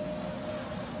newspaper.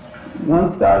 One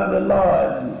started a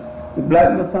lodge, the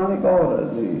Black Masonic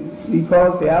Order. We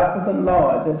call it the African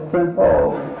Lodge at Prince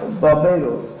Hall of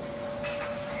Barbados.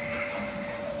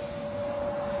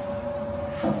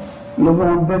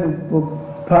 LaRonn Bennett's book,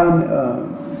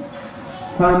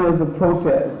 Pioneers of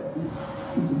Protest.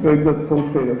 It's a very good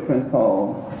portrait of Prince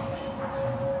Hall.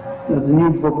 There's a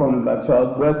new book on it by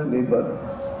Charles Wesley, but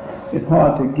it's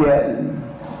hard to get, and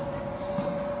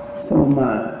some of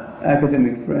my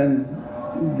academic friends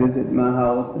visit my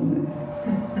house, and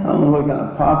I don't know what kind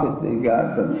of pockets they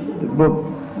got, but the book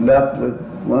left with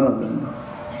one of them.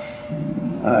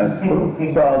 I told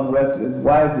Charles Wesley's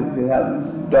wife, who just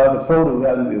happened, Dr. Porter, who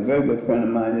happened to be a very good friend of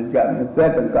mine, just got me a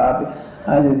second copy.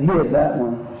 I just hid that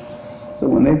one. So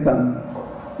when they come,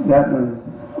 that one is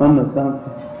under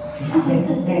something.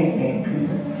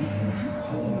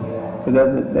 But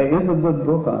there is a good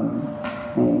book on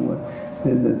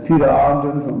there's Peter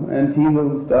Ogden from Antigua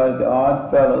who started the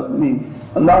Odd Fellows. I mean,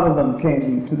 a lot of them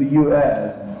came to the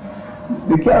U.S.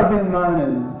 The Caribbean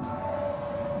miners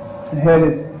had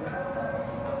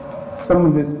some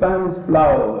of his finest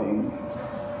flowering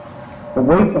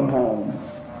away from home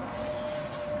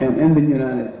and in the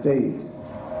United States.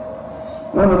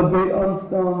 One of the great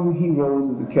unsung heroes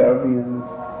of the Caribbean,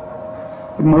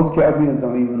 that most Caribbeans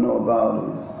don't even know about,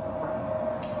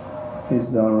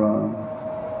 is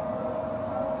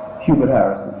Hubert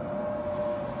Harrison.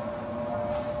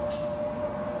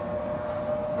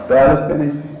 Barely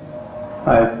finished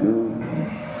high school.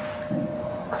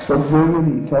 So brilliant,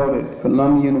 he taught at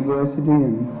Columbia University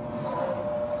and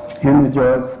Henry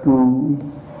George School.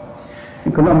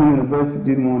 And Columbia University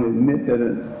didn't want to admit that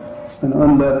an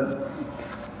unlettered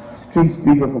street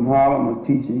speaker from Harlem was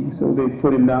teaching, so they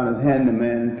put him down as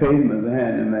handyman and paid him as a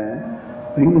handyman.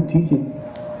 But he was teaching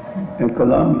at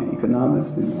Columbia,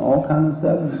 economics and all kinds of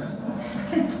subjects.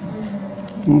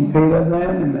 He paid as a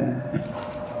handyman.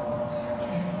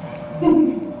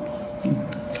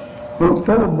 Wrote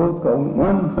several books called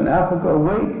one, When Africa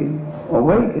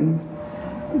Awakens,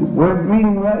 worth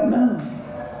reading right now.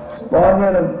 It's far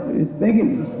ahead of his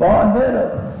thinking, it's far ahead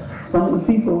of some of the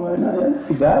people right now.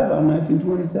 He died about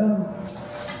 1927.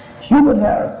 Hubert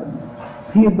Harrison,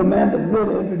 he is the man that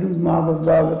really introduced Marcus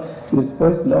Garvey to his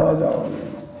first large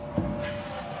audience.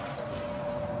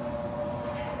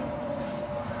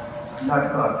 Dr.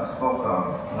 Clarke, you spoke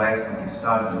last week, you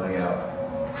started to lay out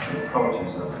the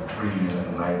approaches of the freedom of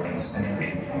the 19th century.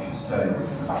 You should study with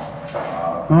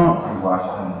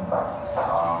Washington,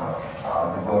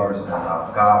 Du Bois, and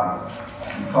Garvey.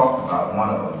 You talked about one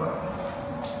of them, but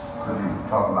could you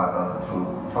talk about the other two? You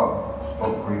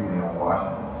spoke briefly on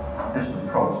Washington. This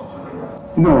approach to the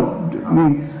No, I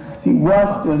mean, see,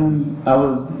 Washington,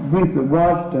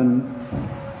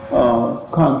 Washington's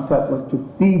concept was to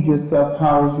feed yourself,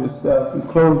 house yourself, and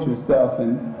clothe yourself,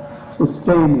 and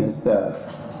sustain yourself.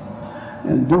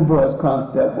 And Du Bois'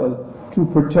 concept was to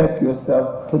protect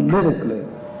yourself politically,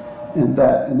 and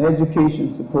that an education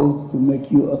is supposed to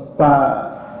make you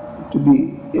aspire to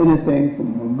be anything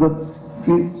from a good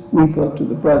street sweeper to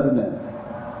the president.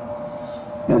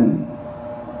 And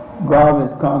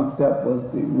Garvey's concept was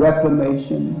the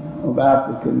reclamation of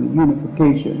Africa, and the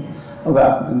unification of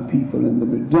African people, and the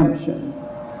redemption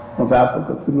of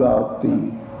Africa throughout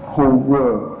the whole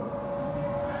world.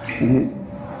 And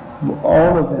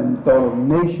all of them thought of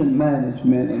nation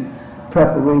management and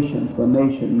preparation for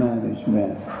nation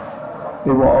management.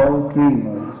 They were all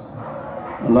dreamers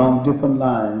along different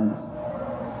lines,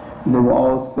 and they were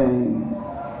all saying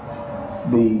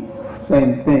the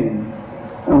same thing,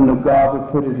 only Garvey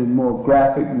put it in more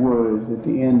graphic words at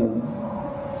the end of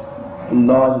a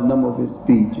large number of his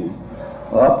speeches.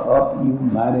 Up, up, you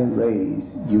mighty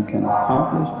race, you can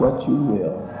accomplish what you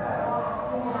will.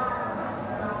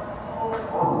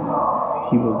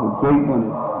 He was a great one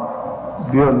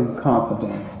at building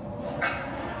confidence.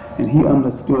 And he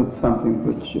understood something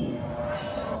which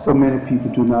so many people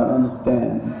do not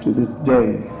understand to this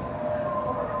day,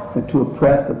 that to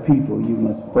oppress a people, you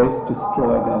must first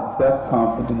destroy their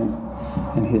self-confidence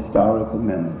and historical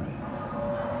memory.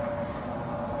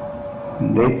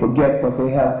 When they forget what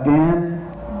they have been,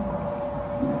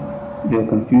 they're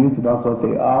confused about what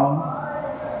they are,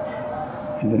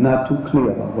 and they're not too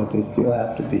clear about what they still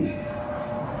have to be.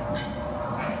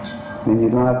 Then you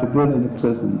don't have to build any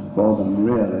prisons for them,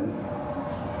 really,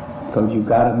 because you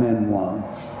got them in one,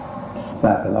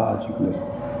 psychologically.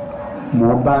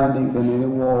 More binding than any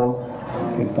walls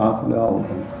can possibly hold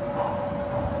them.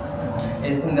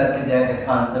 Isn't that the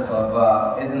concept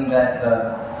of, isn't that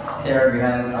the theory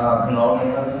behind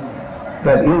colonialism?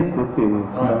 That is the theory of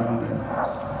colonialism.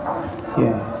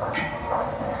 Yeah.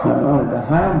 Not only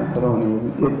behind the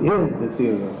colonialism, it is the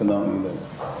theory of colonialism.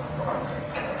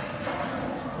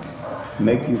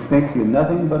 Make you think you're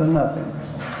nothing but a nothing.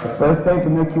 The first thing to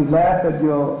make you laugh at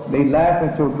they laugh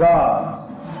at your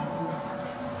gods.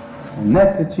 The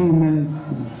next achievement is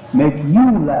to make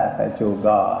you laugh at your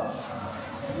gods.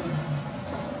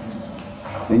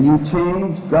 Then you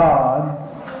change gods,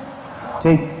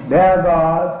 take their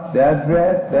gods, their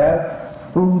dress, their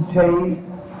food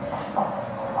taste.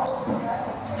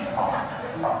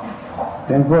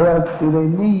 Then what else do they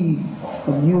need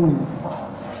from you?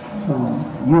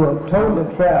 You are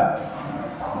totally trapped.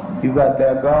 You got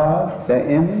their gods, their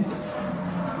image.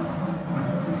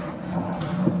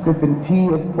 You're sipping tea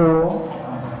at 4.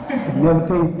 You never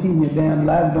taste tea in your damn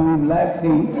life, don't even like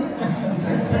tea.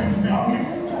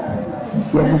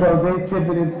 Yeah, because they sip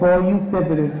it at 4, you sip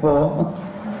it at 4.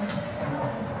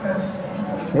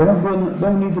 They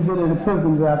don't need to build any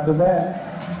prisons after that.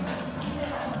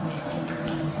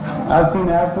 I've seen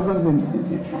Africans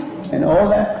in all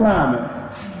that climate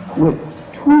with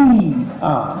tweed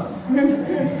on. Can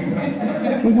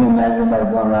you imagine somebody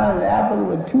going around in Africa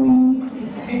with tweed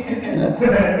and a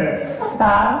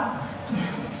tie?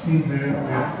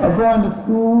 Or going to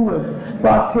school with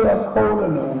frock-tail coat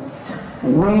and a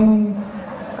wing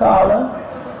collar,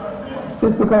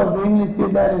 just because the English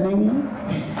did that in England?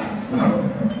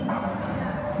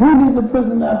 Who needs a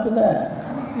prison after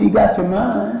that? You got your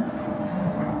mind.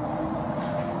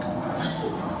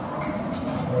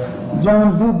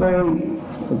 John Dubé,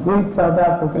 a great South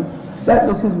African, that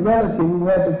was his relative who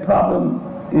had the problem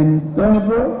in Stony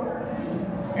Brook.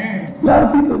 A lot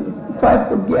of people quite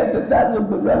forget that was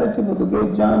the relative of the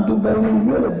great John Dubé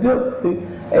who really built the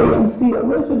ANC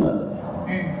originally.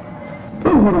 It's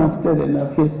pity we don't study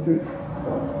enough history.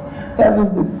 That was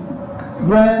the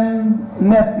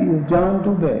grand-nephew of John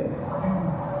Dubé.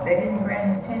 They didn't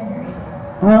grant his tenure.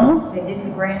 Huh? They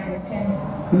didn't grant his tenure.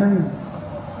 No.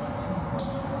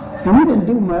 And he didn't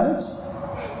do much.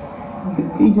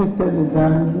 He just said the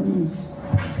Zionism.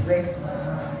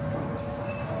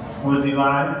 Was he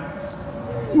lying?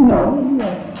 No.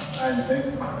 I didn't think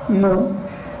so. No.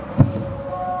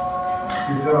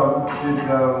 Did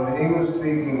the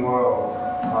English-speaking world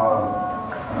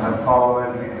have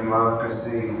parliamentary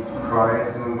democracy prior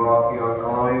to embarking on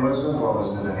colonialism, or was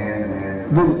it a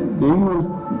hand-in-hand? The English...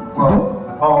 Well,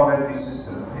 the parliamentary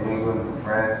system in England and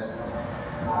France,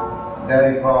 that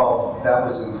evolved, that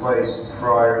was in place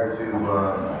prior to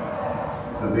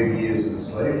the big years of the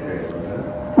slave trade, wasn't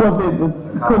it? Well, it was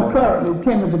concurrent. It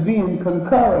came into being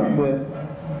concurrent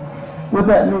with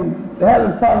that. I mean,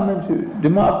 having parliamentary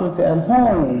democracy at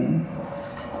home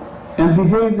and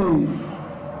behaving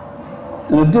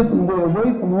in a different way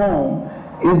away from home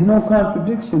is no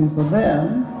contradiction for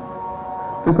them,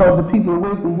 because the people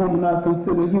away from home are not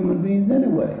considered human beings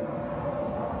anyway.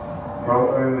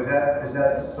 Well, I mean, is that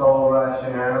the sole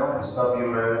rationale, the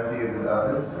subhumanity of the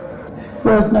others?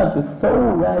 Well, it's not the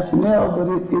sole rationale, but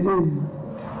it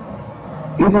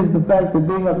is the fact that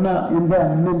they have not, in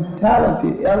their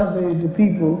mentality, elevated the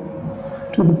people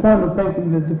to the point of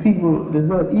thinking that the people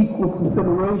deserve equal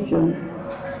consideration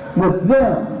with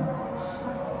them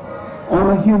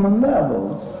on a human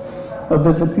level, or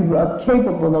that the people are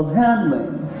capable of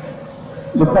handling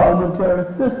the parliamentary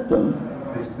system.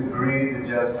 It's the greed that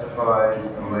justifies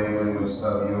the labeling of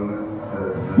subhuman,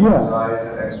 the desire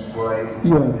to exploit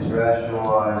is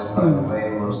rationalized by the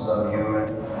label of subhuman,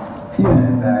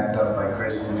 and backed up by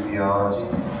Christian theology.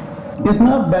 It's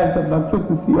not backed up by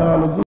Christian theology.